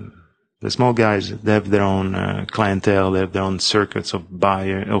 the small guys, they have their own clientele, they have their own circuits of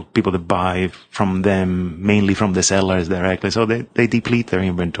people that buy from them, mainly from the sellers directly. So they deplete their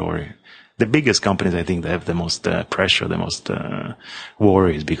inventory. The biggest companies, I think, they have the most pressure, the most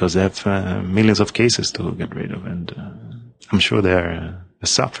worries, because they have millions of cases to get rid of. And I'm sure they're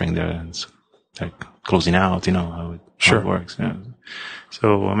suffering. They're closing out, how it works. Yeah.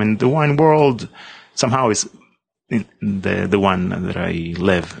 So, I mean, the wine world somehow is the one that I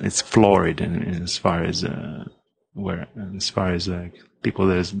live. It's florid, and as far as people,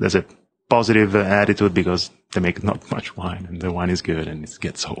 there's a positive attitude because they make not much wine, and the wine is good and it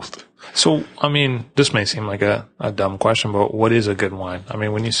gets sold. So, I mean, this may seem like a dumb question, but what is a good wine? I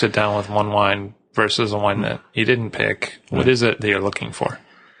mean, when you sit down with one wine versus a wine that you didn't pick, what is it that you're looking for?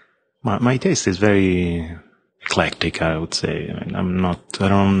 My taste is very eclectic, I would say. I mean, I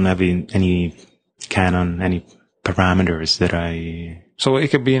don't have any canon, any parameters that I... So it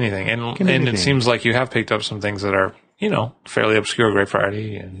could be anything. And it seems like you have picked up some things that are, fairly obscure, grape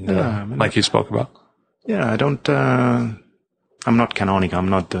variety, and like you spoke about. Yeah, I'm not canonical. I'm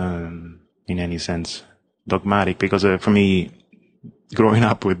not, in any sense, dogmatic, because for me, growing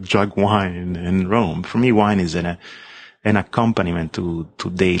up with jug wine in Rome, for me, wine is an accompaniment to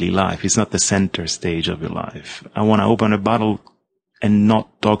daily life. It's not the center stage of your life. I want to open a bottle and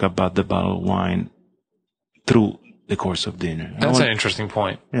not talk about the bottle of wine through the course of dinner. That's an interesting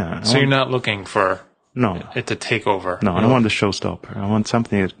point. Yeah. So you're not looking for it to take over. No, I don't want the showstopper. I want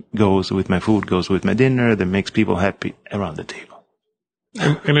something that goes with my food, goes with my dinner, that makes people happy around the table.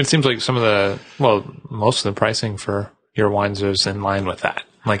 And it seems like most of the pricing for your wines is in line with that.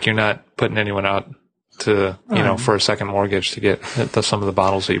 Like you're not putting anyone out to, for a second mortgage to get some of the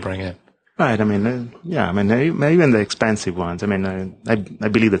bottles that you bring in. Right. I mean, even the expensive ones. I mean, I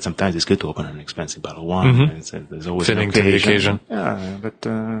believe that sometimes it's good to open an expensive bottle of wine. Mm-hmm. There's always fitting an to the occasion. Yeah, but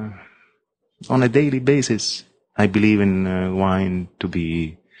on a daily basis, I believe in wine to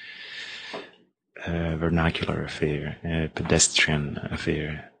be a vernacular affair, a pedestrian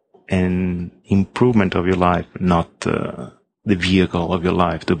affair, an improvement of your life, not the vehicle of your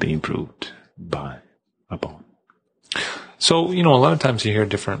life to be improved upon. So, a lot of times you hear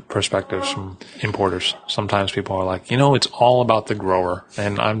different perspectives from importers. Sometimes people are like, it's all about the grower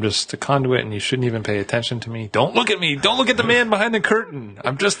and I'm just a conduit and you shouldn't even pay attention to me. Don't look at me. Don't look at the man behind the curtain.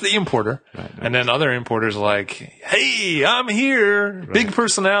 I'm just the importer. Right. And then other importers are like, hey, I'm here. Right. Big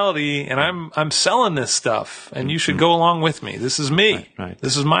personality and I'm selling this stuff and you should go along with me. This is me. Right.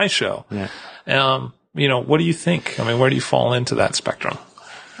 This is my show. Yeah. What do you think? I mean, where do you fall into that spectrum?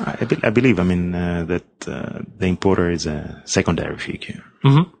 I believe, that the importer is a secondary figure.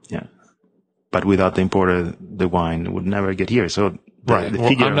 Mm-hmm. Yeah. But without the importer, the wine would never get here. So,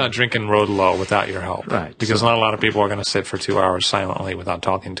 I'm not drinking Rodelo without your help. Right. Because not a lot of people are going to sit for 2 hours silently without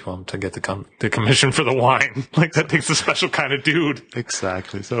talking to him to get the commission for the wine. Like, that takes a special kind of dude.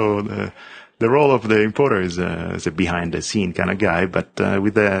 Exactly. So, the role of the importer is a behind the scene kind of guy, but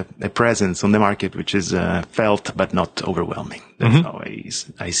with a presence on the market which is felt but not overwhelming. That's how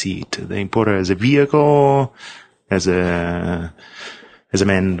I see it. The importer as a vehicle, as a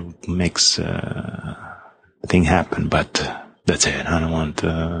man who makes a thing happen, but that's it. I don't want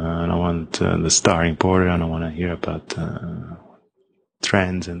the star importer. I don't want to hear about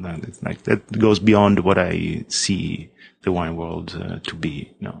trends and that. It's like that goes beyond what I see the wine world to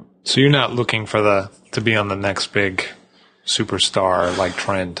be. So you're not looking for to be on the next big superstar like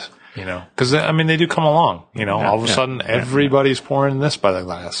trend, because they do come along, all of a sudden everybody's pouring this by the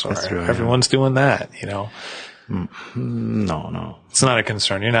glass or everyone's doing that, No. It's not a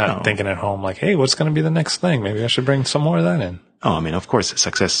concern. You're not thinking at home like, hey, what's going to be the next thing? Maybe I should bring some more of that in. Oh, of course,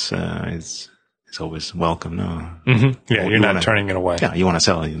 success is always welcome. No. Mm-hmm. Yeah, you're not turning it away. Yeah, you want to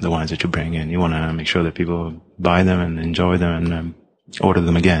sell the wines that you bring in. You want to make sure that people buy them and enjoy them and order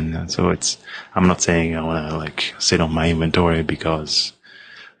them again. So I'm not saying I want to sit on my inventory because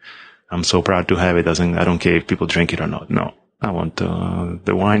I'm so proud to have it. I don't care if people drink it or not. No, I want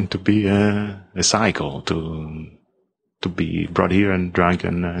the wine to be a cycle to be brought here and drunk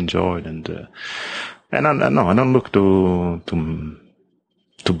and enjoyed. And I don't look to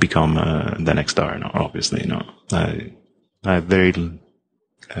become the next star. No, obviously, no. I have very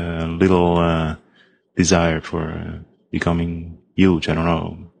little desire for becoming huge. I don't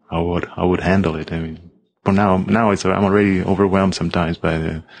know how I would handle it. For now I'm already overwhelmed sometimes by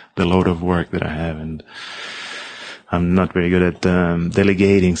the load of work that I have, and I'm not very good at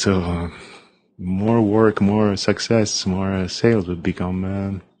delegating. So more work, more success, more sales would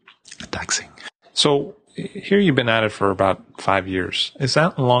become taxing. So here you've been at it for about 5 years. Is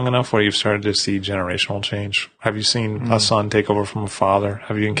that long enough where you've started to see generational change? Have you seen a son take over from a father?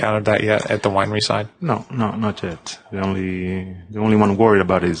 Have you encountered that yet at the winery side? No, not yet. The only one worried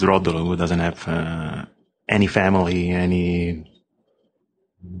about is Rodolo, who doesn't have any family, any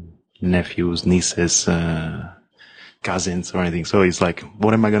nephews, nieces, cousins or anything. So he's like,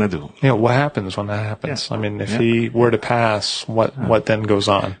 what am I going to do? Yeah, what happens when that happens? Yeah. I mean, if he were to pass, what then goes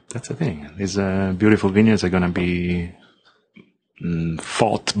on? That's the thing. His beautiful vineyards are going to be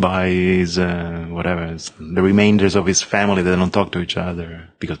fought by his, the remainders of his family that don't talk to each other,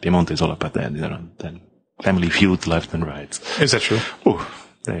 because Piemonte is all about that. That family feud left and right. Is that true? Oh,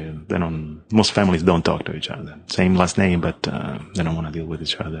 most families don't talk to each other. Same last name, but they don't want to deal with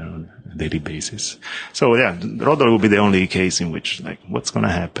each other on a daily basis. So yeah, Rodolo will be the only case in which, like, what's going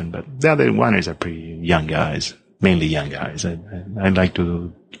to happen? But the other wineries are pretty young guys, mainly young guys. I like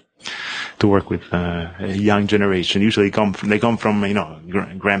to work with a young generation. Usually they come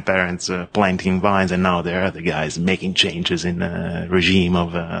from grandparents planting vines, and now there are the guys making changes in the regime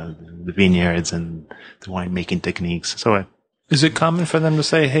of the vineyards and the winemaking techniques. So. Is it common for them to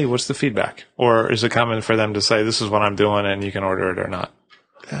say, hey, what's the feedback? Or is it common for them to say, this is what I'm doing and you can order it or not?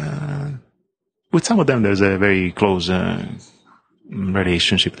 With some of them, there's a very close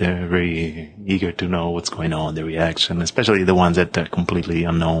relationship. They're very eager to know what's going on, the reaction, especially the ones that are completely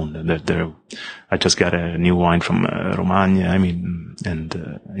unknown. I just got a new wine from Romagna.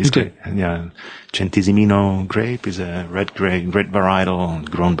 It's great. Yeah. Centesimino grape is a red varietal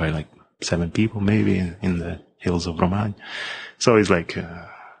grown by like 7 people maybe in the hills of Romagna. So he's like,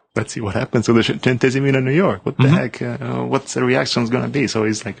 let's see what happens to the Centesimino in New York. What the heck? What's the reaction's going to be? So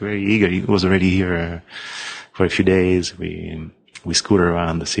he's like very eager. He was already here for a few days. We scooted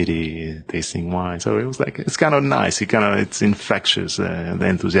around the city tasting wine. So it was like, it's kind of nice. It's infectious. The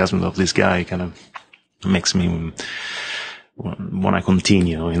enthusiasm of this guy kind of makes me want to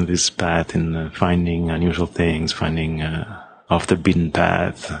continue in this path in finding unusual things, finding off the beaten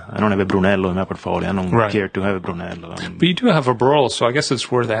path. I don't have a Brunello in my portfolio. I don't care to have a Brunello. But you do have a Barolo, so I guess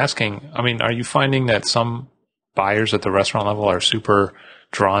it's worth asking. I mean, are you finding that some buyers at the restaurant level are super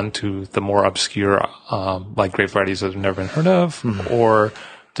drawn to the more obscure, like grape varieties that have never been heard of? Mm-hmm. Or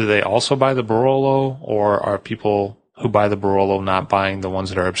do they also buy the Barolo? Or are people who buy the Barolo not buying the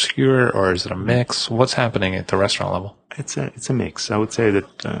ones that are obscure? Or is it a mix? What's happening at the restaurant level? It's a mix. I would say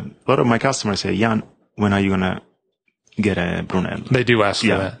that a lot of my customers say, Jan, when are you going to get a Brunello? They do ask for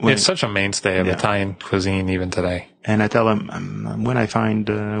that. It's such a mainstay of Italian cuisine even today. And I tell them, when I find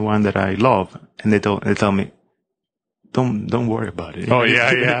one that I love, and they tell me, don't worry about it. Oh,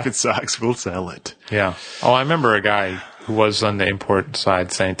 yeah. If it sucks, we'll sell it. Yeah. Oh, I remember a guy who was on the import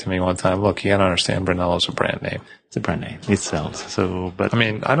side saying to me one time, look, you gotta understand Brunello's a brand name. It's a brand name. It sells. So, but I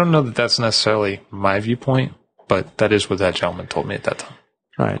mean, I don't know that that's necessarily my viewpoint, but that is what that gentleman told me at that time.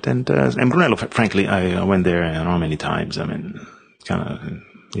 Right. And Brunello, frankly, I went there I don't know how many times. I mean, kind of,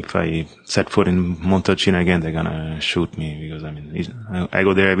 if I set foot in Montalcino again, they're gonna shoot me because, I mean, I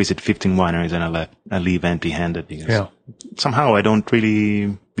go there, I visit 15 wineries and I leave empty-handed because somehow I don't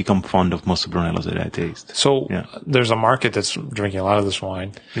really become fond of most of Brunellos that I taste. So there's a market that's drinking a lot of this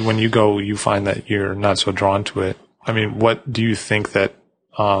wine. When you go, you find that you're not so drawn to it. I mean, what do you think that,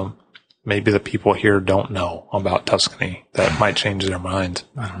 maybe the people here don't know about Tuscany that might change their mind?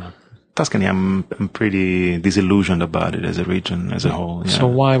 I don't know. Tuscany, I'm pretty disillusioned about it as a region, as a whole. Yeah. So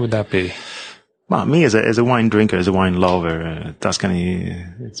why would that be? Well, me as a wine drinker, as a wine lover, Tuscany,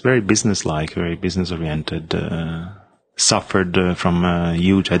 it's very business-like, very business-oriented, suffered from a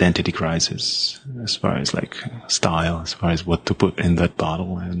huge identity crisis as far as like style, as far as what to put in that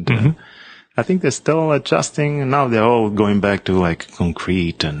bottle. And I think they're still adjusting. Now they're all going back to like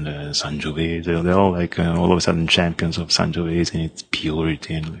concrete and Sangiovese. They're all like all of a sudden champions of Sangiovese and its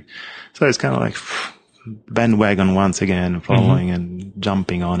purity. And like, so it's kind of like bandwagon once again, following and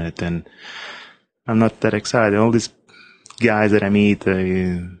jumping on it. And I'm not that excited. All these guys that I meet,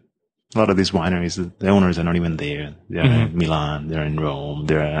 a lot of these wineries, the owners are not even there. They're in Milan, they're in Rome,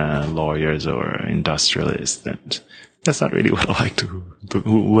 they're lawyers or industrialists. And that's not really what I like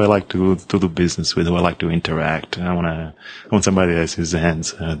who I like to do business with, who I like to interact. I want somebody that has his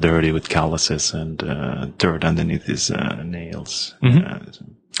hands dirty with calluses and dirt underneath his nails.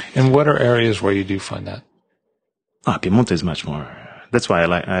 And what are areas where you do find that? Piemonte is much more. That's why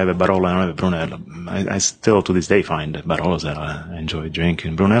I have a Barolo and I have a Brunello. I still to this day find Barolos that I enjoy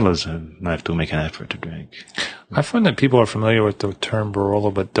drinking. Brunellos I have to make an effort to drink. I find that people are familiar with the term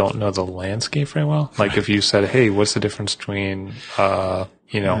Barolo but don't know the landscape very well. Like if you said, hey, what's the difference between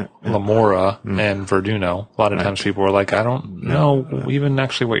Lamora and Verduno. A lot of times people were like, I don't know even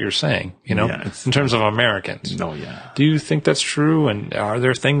actually what you're saying, in terms of Americans. No, yeah. Do you think that's true? And are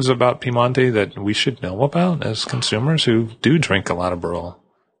there things about Piemonte that we should know about as consumers who do drink a lot of Barolo?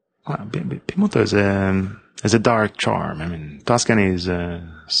 Piemonte has a dark charm. I mean, Tuscany is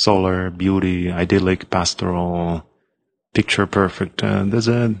solar, beauty, idyllic, pastoral, picture perfect. On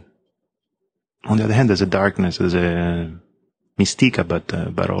the other hand, there's a darkness, there's a mystique about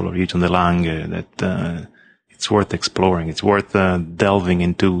Barolo region, the Langhe, that it's worth exploring. It's worth delving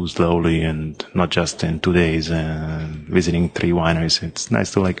into slowly and not just in 2 days, visiting 3 wineries. It's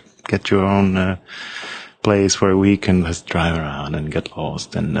nice to get your own place for a week and just drive around and get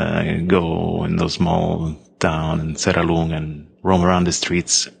lost and go in those small town in Serralung and roam around the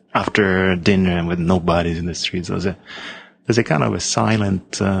streets after dinner and with nobody in the streets. There's a kind of a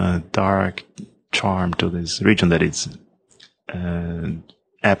silent, dark charm to this region that is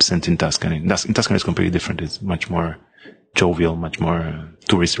absent in Tuscany. In Tuscany is completely different. It's much more jovial, much more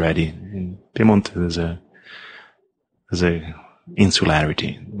tourist ready. In Piemonte, there's a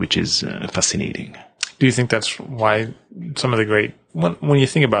insularity, which is fascinating. Do you think that's why some of the great, when you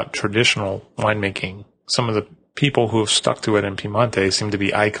think about traditional winemaking, some of the people who have stuck to it in Piemonte seem to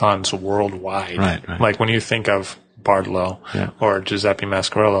be icons worldwide? Right. Like when you think of Bartolo or Giuseppe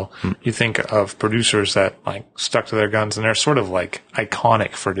Mascarello, you think of producers that stuck to their guns and they're sort of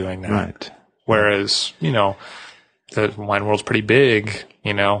iconic for doing that. Right. Whereas, the wine world's pretty big,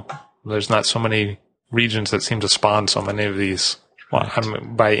 there's not so many regions that seem to spawn so many of these,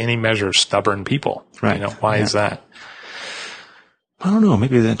 by any measure, stubborn people. Right. Why is that? I don't know.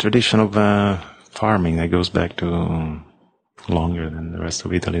 Maybe the tradition of farming that goes back to longer than the rest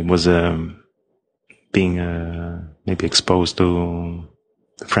of Italy was being maybe exposed to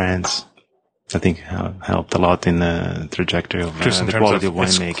France. I think helped a lot in the trajectory of the quality of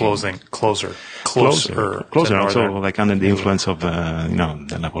winemaking. Closer. Also, under the influence of the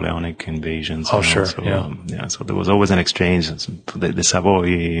Napoleonic invasions. Oh, sure. So, so there was always an exchange. The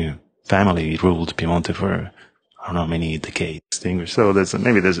Savoy family ruled Piemonte for I don't know many decades. So there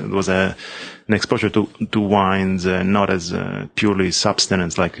was an exposure to wines not as purely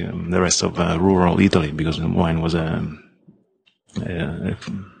substance like the rest of rural Italy, because wine was a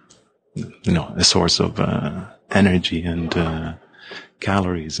source of energy and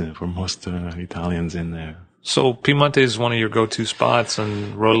calories for most Italians in there. So Piemonte is one of your go-to spots,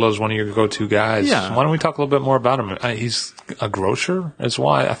 and Rodolo is one of your go-to guys. Yeah. Why don't we talk a little bit more about him? He's a grocer as well.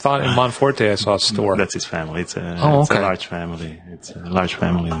 I thought in Monforte I saw a store. That's his family. It's a large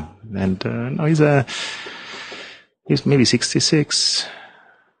family. And he's maybe 66.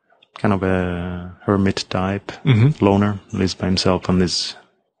 Kind of a hermit type, loner, lives by himself on this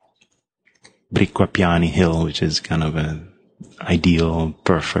Bricquapiani hill, which is kind of a ideal,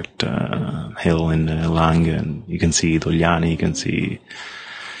 perfect hill in Langhe, and you can see Dogliani, you can see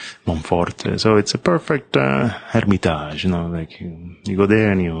Monforte. So it's a perfect hermitage, you go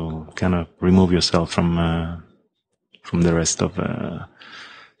there and you kind of remove yourself from the rest of the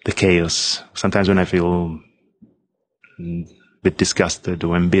chaos. Sometimes when I feel a bit disgusted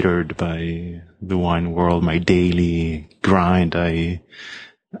or embittered by the wine world, my daily grind, I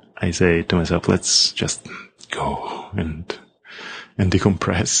say to myself, let's just go and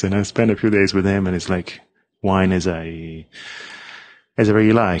decompress. And I spend a few days with him, and it's like wine as I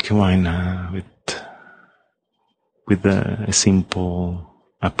really like wine, with a simple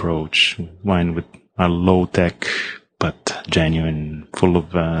approach, wine with a low tech but genuine, full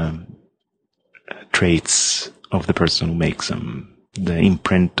of traits of the person who makes them. The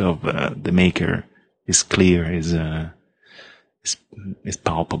imprint of the maker is clear, is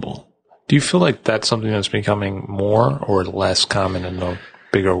palpable. Do you feel like that's something that's becoming more or less common in the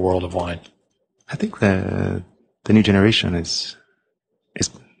bigger world of wine? I think the new generation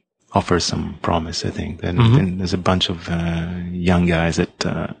offers some promise. I think and there's a bunch of young guys that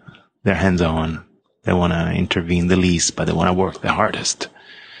they're hands-on. They want to intervene the least, but they want to work the hardest.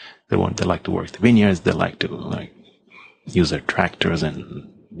 They like to work the vineyards. They like to use their tractors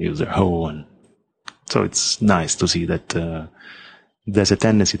and use their hoe, and so it's nice to see that. There's a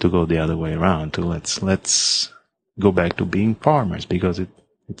tendency to go the other way around, to let's go back to being farmers, because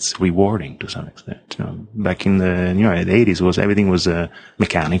it's rewarding to some extent. Back in the 80s, everything was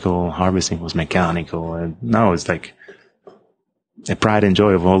mechanical, harvesting was mechanical, and now it's like a pride and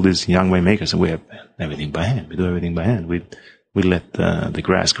joy of all these young winemakers. We have everything by hand. We do everything by hand. We let the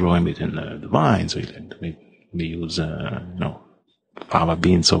grass grow in between the vines. We use fava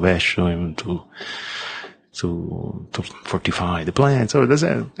beans, ovescio, to fortify the plant. So there's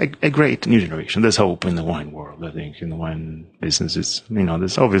a great new generation. There's hope in the wine world. I think in the wine business,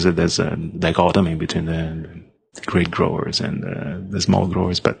 there's a dichotomy between the great growers and the small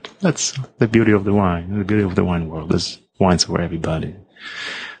growers, but that's the beauty of the wine, the beauty of the wine world. There's wines for everybody.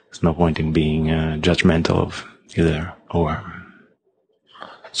 There's no point in being judgmental of either or.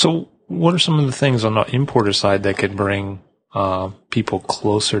 So what are some of the things on the importer side that could bring people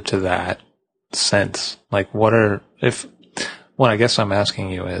closer to that sense? Like I guess I'm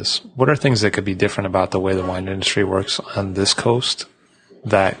asking you is, what are things that could be different about the way the wine industry works on this coast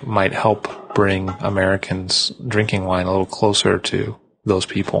that might help bring Americans drinking wine a little closer to those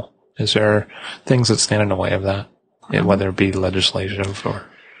people? Is there things that stand in the way of that, whether it be legislative or...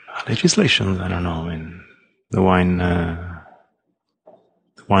 Legislation, I don't know. I mean, the wine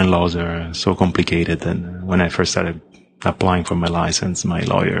laws are so complicated, and when I first started applying for my license, my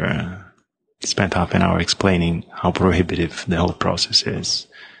lawyer spent half an hour explaining how prohibitive the whole process is.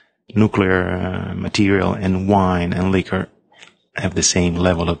 Nuclear material and wine and liquor have the same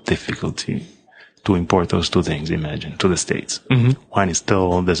level of difficulty to import those two things, imagine, to the States. Mm-hmm. Wine is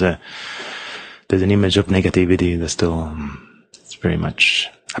still, there's an image of negativity that's still, it's very much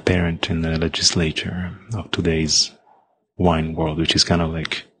apparent in the legislature of today's wine world, which is kind of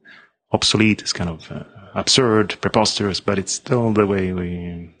like obsolete, it's kind of absurd, preposterous, but it's still the way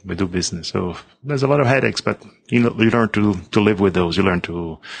we do business. So there's a lot of headaches, but you learn to live with those. You learn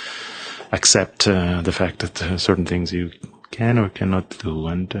to accept the fact that certain things you can or cannot do.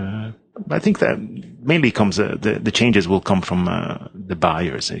 And I think that mainly comes, the changes will come from the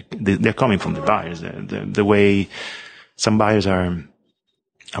buyers. They're coming from the buyers. The way some buyers are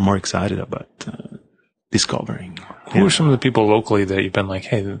more excited about discovering. Who are some of the people locally that you've been like,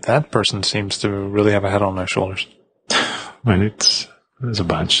 hey, that person seems to really have a head on their shoulders? Well, there's a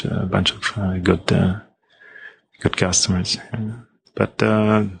bunch of good customers. But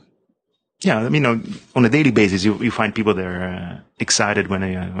yeah, I mean, on a daily basis, you find people that are excited when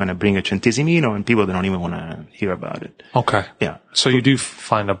I bring a Centesimino, and people that don't even want to hear about it. Okay. Yeah. So you do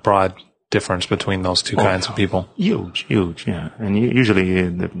find a broad difference between those two kinds of people? Huge, yeah. And usually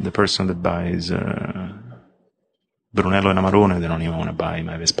the person that buys Brunello and Amarone, they don't even want to buy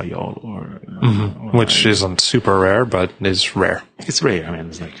my Vespaiolo or which isn't super rare, but is rare. It's rare. I mean,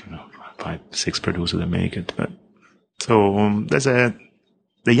 it's like 5-6 producers that make it. But so there's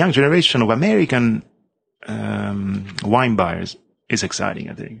the young generation of American wine buyers is exciting.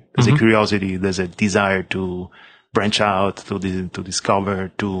 I think there's a curiosity, there's a desire to branch out, to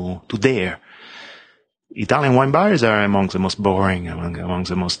discover, to dare. Italian wine buyers are amongst the most boring, amongst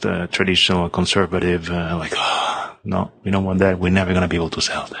the most traditional, conservative, no, we don't want that. We're never going to be able to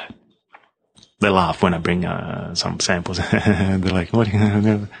sell that. They laugh when I bring some samples. They're like, what?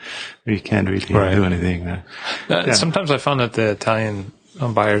 We can't really do anything. Sometimes I found that the Italian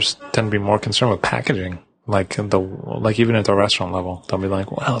buyers tend to be more concerned with packaging. Like even at the restaurant level, they'll be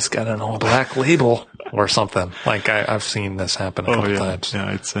like, well, it's got an all black label or something. Like I've seen this happen a couple times.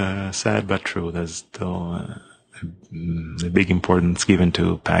 Yeah, it's sad but true. There's still a big importance given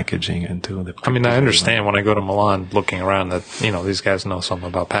to packaging and to the... I mean, I understand when I go to Milan looking around that, these guys know something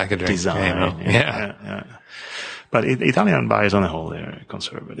about packaging. Design. Yeah. But Italian buyers on the whole, they're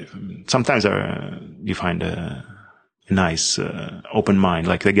conservative. I mean, sometimes you find a nice open mind.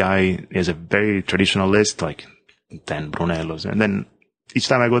 Like the guy has a very traditional list, like 10 Brunellos. And then each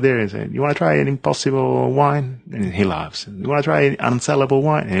time I go there, he says, you want to try an impossible wine? And he laughs. You want to try an unsellable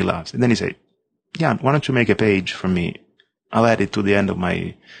wine? And he laughs. And then he says, yeah, why don't you make a page for me? I'll add it to the end of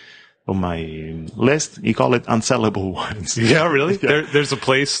my list. You call it unsellable wines. Yeah, really? Yeah. There's a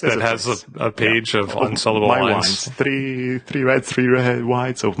place that has a page of unsellable wines. Three reds, 3 red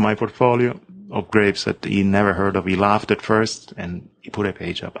whites of my portfolio of grapes that he never heard of. He laughed at first, and he put a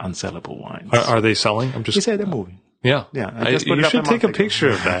page up, unsellable wines. Are they selling? He said they're moving. Yeah. You should take a picture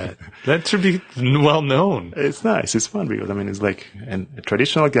of that. That should be well known. It's nice. It's fun because, I mean, it's like a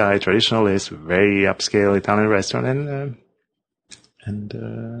traditional guy, traditionalist, very upscale Italian restaurant, and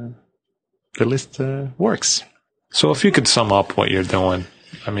the list works. So if you could sum up what you're doing,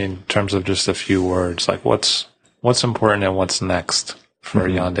 I mean, in terms of just a few words, like what's important and what's next for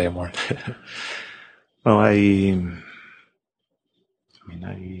Jan de Amore? Well, I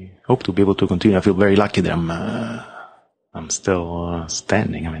hope to be able to continue. I feel very lucky that I'm still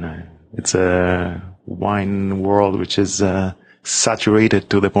standing. I mean, it's a wine world which is saturated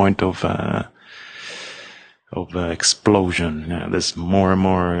to the point of explosion. There's more and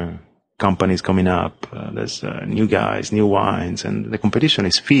more companies coming up. There's new guys, new wines, and the competition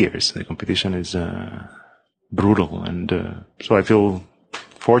is fierce. The competition is brutal, and so I feel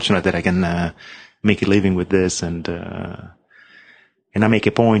fortunate that I can make a living with this, and I make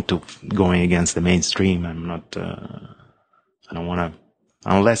a point of going against the mainstream. I'm not, I don't want to,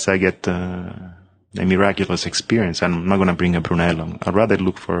 unless I get a miraculous experience, I'm not going to bring a Brunello. I'd rather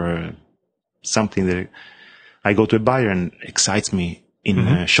look for something that I go to a buyer and excites me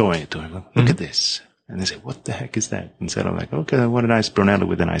in showing it to him. Look at this. And they say, what the heck is that? Instead of like, okay, what a nice Brunello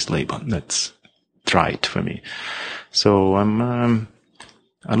with a nice label. Let's try it for me. So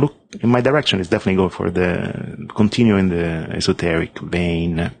I look in my direction is definitely go for continue in the esoteric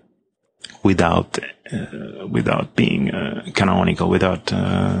vein without being canonical, without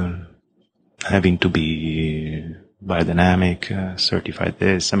having to be biodynamic, certified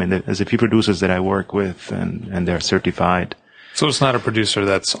this. I mean, there's a few producers that I work with and they're certified. So it's not a producer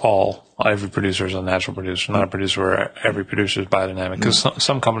that's every producer is a natural producer, not a producer where every producer is biodynamic. Because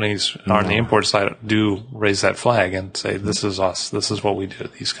some companies on the import side do raise that flag and say, this is us, this is what we do,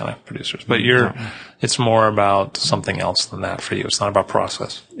 these kind of producers. But it's more about something else than that for you. It's not about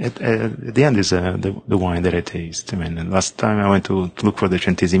process. At the end is the wine that I taste. I mean, last time I went to look for the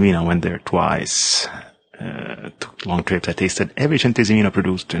Centesimino, I went there twice. Took long trips. I tasted every Centesimino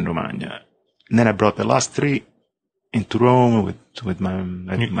produced in Romagna. And then I brought the last 3 into Rome with my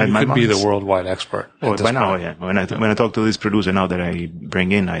could be the worldwide expert. Oh, by now, yeah. When I talk to this producer now that I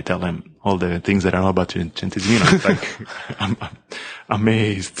bring in, I tell him all the things that I know about Centesimino. It's like, I'm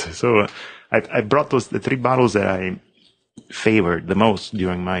amazed. So I brought the 3 bottles that I favored the most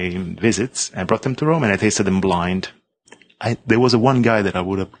during my visits. I brought them to Rome and I tasted them blind. There was one guy that I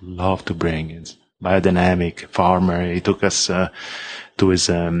would have loved to bring. It's biodynamic farmer. He took us to his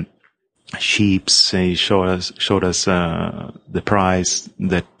sheeps. He showed us the prize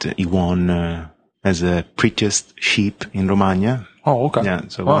that he won as a prettiest sheep in Romagna. Oh, okay. Yeah,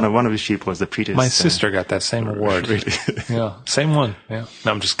 so one of his sheep was the prettiest. My sister got that same award. Really? Yeah, same one. Yeah.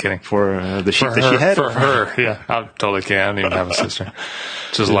 No, I'm just kidding. For the sheep that she had? For her, yeah. I'm totally kidding. I don't even have a sister.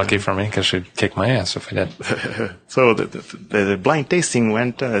 Which is lucky for me because she'd kick my ass if I did. So the blind tasting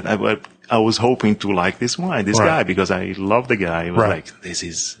went, I was hoping to like this wine, this guy, because I love the guy. It was like, this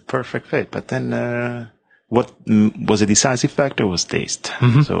is perfect fit. But then, what was a decisive factor was taste.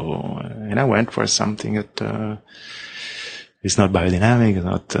 So, and I went for something that, it's not biodynamic, it's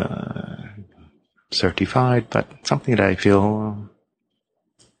not, certified, but something that I feel,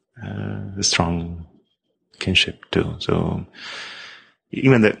 a strong kinship to. So,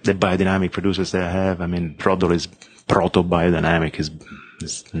 even the biodynamic producers that I have, I mean, Rodolo is proto-biodynamic, is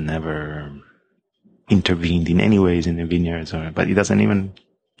never intervened in any ways in the vineyards, but he doesn't even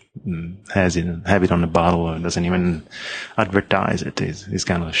have it on the bottle, or doesn't even advertise it. He's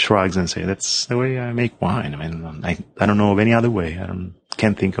kind of shrugs and say, that's the way I make wine. I mean, I don't know of any other way.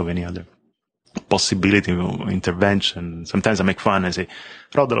 Can't think of any other possibility of intervention. Sometimes I make fun and say,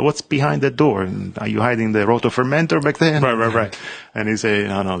 Rodolo, what's behind the door? Are you hiding the roto fermenter back there? Right. And he say,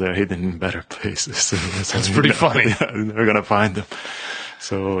 no, they're hidden in better places. That's pretty funny. Yeah, they're gonna find them.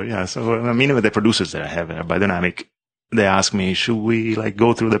 So I mean, with the producers that I have are biodynamic, they ask me, should we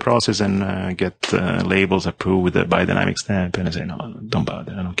go through the process and get labels approved with the biodynamic stamp? And I say, no, don't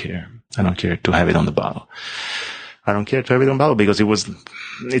bother. I don't care. I don't care to have it on the bottle. I don't care to have it on bottle because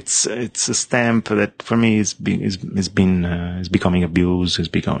it's a stamp that for me is becoming abused. It's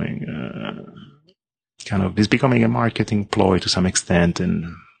becoming it's becoming a marketing ploy to some extent,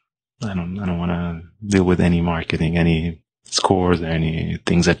 and I don't want to deal with any marketing, any scores, or any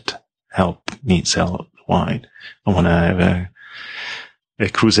things that help me sell wine. I want to have a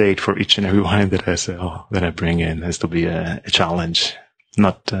crusade for each and every wine that I sell, that I bring in. It has to be a challenge,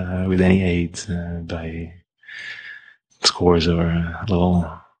 not with any aids by scores or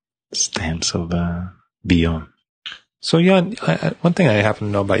little stamps of bio. So, Jan, one thing I happen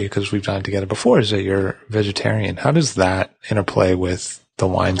to know about you, because we've dined together before, is that you're vegetarian. How does that interplay with the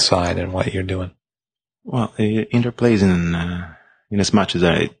wine side and what you're doing? Well, it interplays in as much as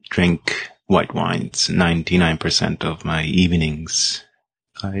I drink white wines 99% of my evenings.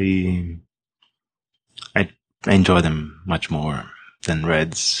 I enjoy them much more than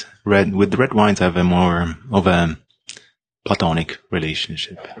reds. With red wines, I have a more of a platonic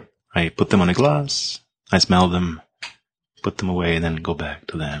relationship. I put them on a glass, I smell them, put them away, and then go back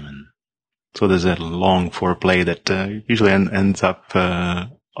to them. And so there's a long foreplay that usually ends up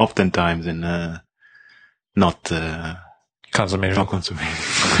oftentimes in not consummated. Not consummated.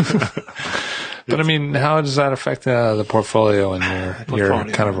 But I mean, how does that affect the portfolio and your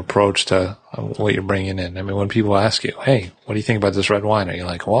kind of approach to what you're bringing in? I mean, when people ask you, hey, what do you think about this red wine? Are you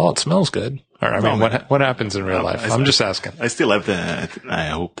like, well, it smells good? Or, I mean, what happens in real life? I'm just asking. I still have I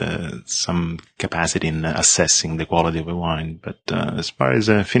hope some capacity in assessing the quality of a wine. But as far as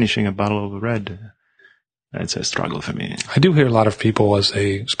finishing a bottle of red, it's a struggle for me. I do hear a lot of people, as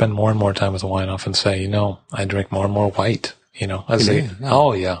they spend more and more time with wine, often say, I drink more and more white.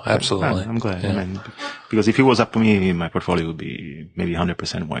 Oh yeah, absolutely. I'm glad. Yeah. I mean, because if it was up to me, my portfolio would be maybe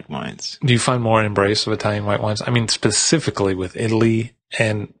 100% white wines. Do you find more embrace of Italian white wines? I mean, specifically with Italy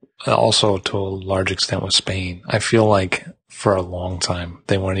and also to a large extent with Spain. I feel like for a long time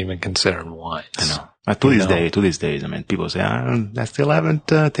they weren't even considered wines. I know. To these days, I mean, people say, I still haven't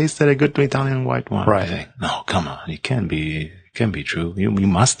tasted a good Italian white wine. Right. Say, no, come on. It can't be true. You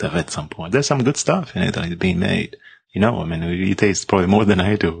must have at some point. There's some good stuff in Italy being made. I mean, you taste probably more than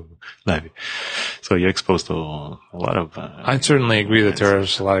I do. So you're exposed to a lot of... I certainly agree that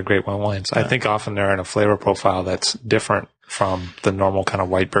there's a lot of great white wines. I think often they're in a flavor profile that's different from the normal kind of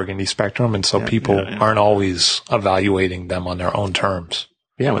white Burgundy spectrum. And so people aren't always evaluating them on their own terms.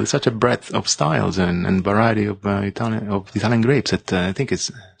 Yeah, well, it's such a breadth of styles and variety of Italian grapes that I think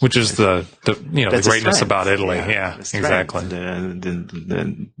it's... Which is the greatness about Italy. Yeah, exactly.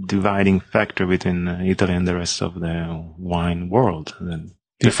 The dividing factor between Italy and the rest of the wine world.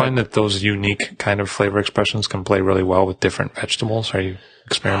 Do you find that those unique kind of flavor expressions can play really well with different vegetables? Are you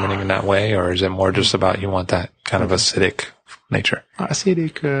experimenting in that way, or is it more just about you want that kind of acidic nature?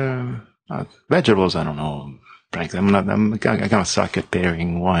 Acidic vegetables, I don't know. I'm kind of suck at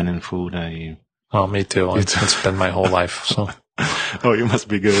pairing wine and food. Oh, me too. It's been my whole life. So. Oh, you must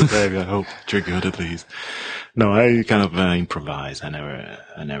be good, baby. I hope you're good at least. No, I kind of improvise. I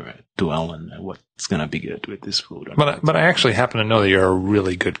never dwell on what's gonna be good with this food. But I actually happen to know that you're a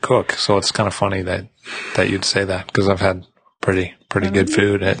really good cook. So it's kind of funny that you'd say that, because I've had pretty good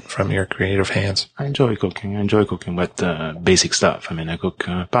food from your creative hands. I enjoy cooking, but basic stuff. I mean, I cook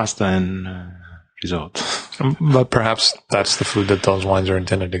pasta and risotto. But perhaps that's the food that those wines are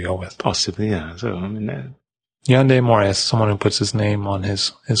intended to go with. Possibly, yeah. So, I mean... Yann De'Amore is someone who puts his name on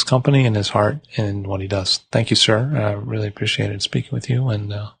his company and his heart in what he does. Thank you, sir. I really appreciated speaking with you,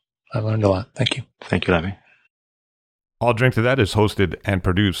 and I learned a lot. Thank you. Thank you, Levy. I'll Drink to That is hosted and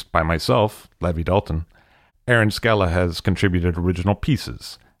produced by myself, Levy Dalton. Aaron Scala has contributed original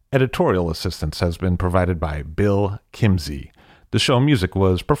pieces. Editorial assistance has been provided by Bill Kimsey. The show music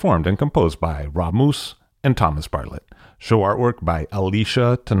was performed and composed by Rob Moose and Thomas Bartlett. Show artwork by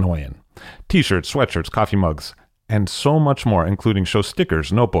Alicia Tenoyan. T-shirts, sweatshirts, coffee mugs, and so much more, including show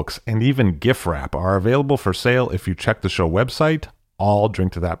stickers, notebooks, and even gift wrap, are available for sale if you check the show website,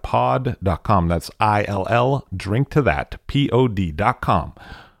 illdrinktothatpod.com. That's ILL drinktothatpod.com,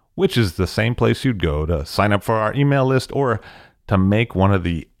 which is the same place you'd go to sign up for our email list or to make one of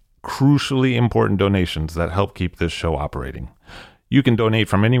the crucially important donations that help keep this show operating. You can donate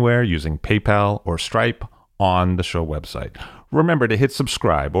from anywhere using PayPal or Stripe on the show website. Remember to hit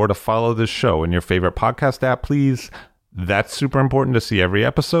subscribe or to follow this show in your favorite podcast app, please. That's super important to see every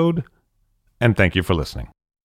episode. And thank you for listening.